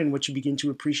you learn and what you begin to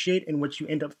appreciate and what you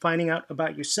end up finding out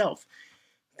about yourself.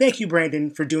 Thank you,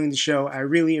 Brandon, for doing the show. I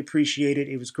really appreciate it.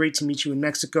 It was great to meet you in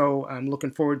Mexico. I'm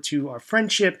looking forward to our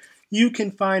friendship. You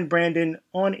can find Brandon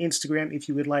on Instagram if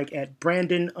you would like at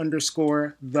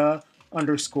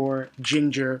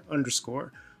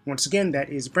Brandon_the_ginger_. Once again, that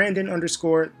is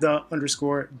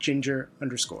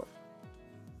Brandon_the_ginger_.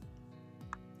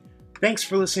 Thanks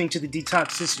for listening to the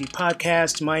Detoxicity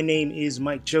Podcast. My name is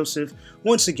Mike Joseph.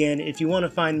 Once again, if you want to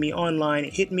find me online,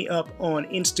 hit me up on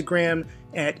Instagram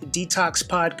at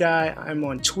DetoxPodGuy. I'm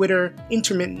on Twitter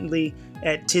intermittently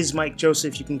at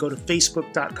TizMikeJoseph. You can go to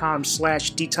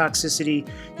Facebook.com/Detoxicity.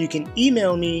 You can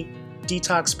email me,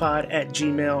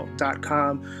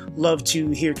 detoxpod@gmail.com. Love to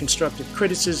hear constructive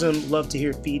criticism, love to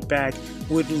hear feedback.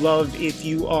 Would love if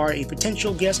you are a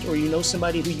potential guest or you know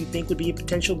somebody who you think would be a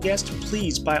potential guest,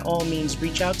 please by all means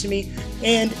reach out to me.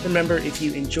 And remember, if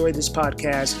you enjoy this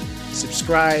podcast,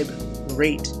 subscribe,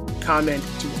 rate, comment,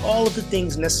 do all of the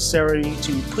things necessary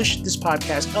to push this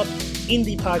podcast up in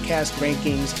the podcast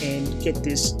rankings and get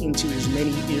this into as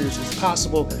many ears as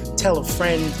possible. Tell a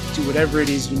friend, do whatever it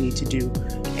is you need to do.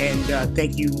 And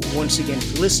thank you once again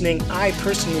for listening. I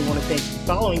personally want to thank the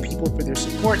following people for their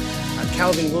support: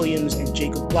 Calvin Williams and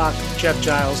Jacob Block, Jeff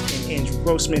Giles and Andrew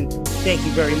Grossman. Thank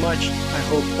you very much. I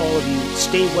hope all of you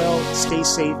stay well, stay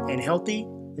safe, and healthy.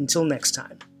 Until next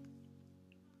time.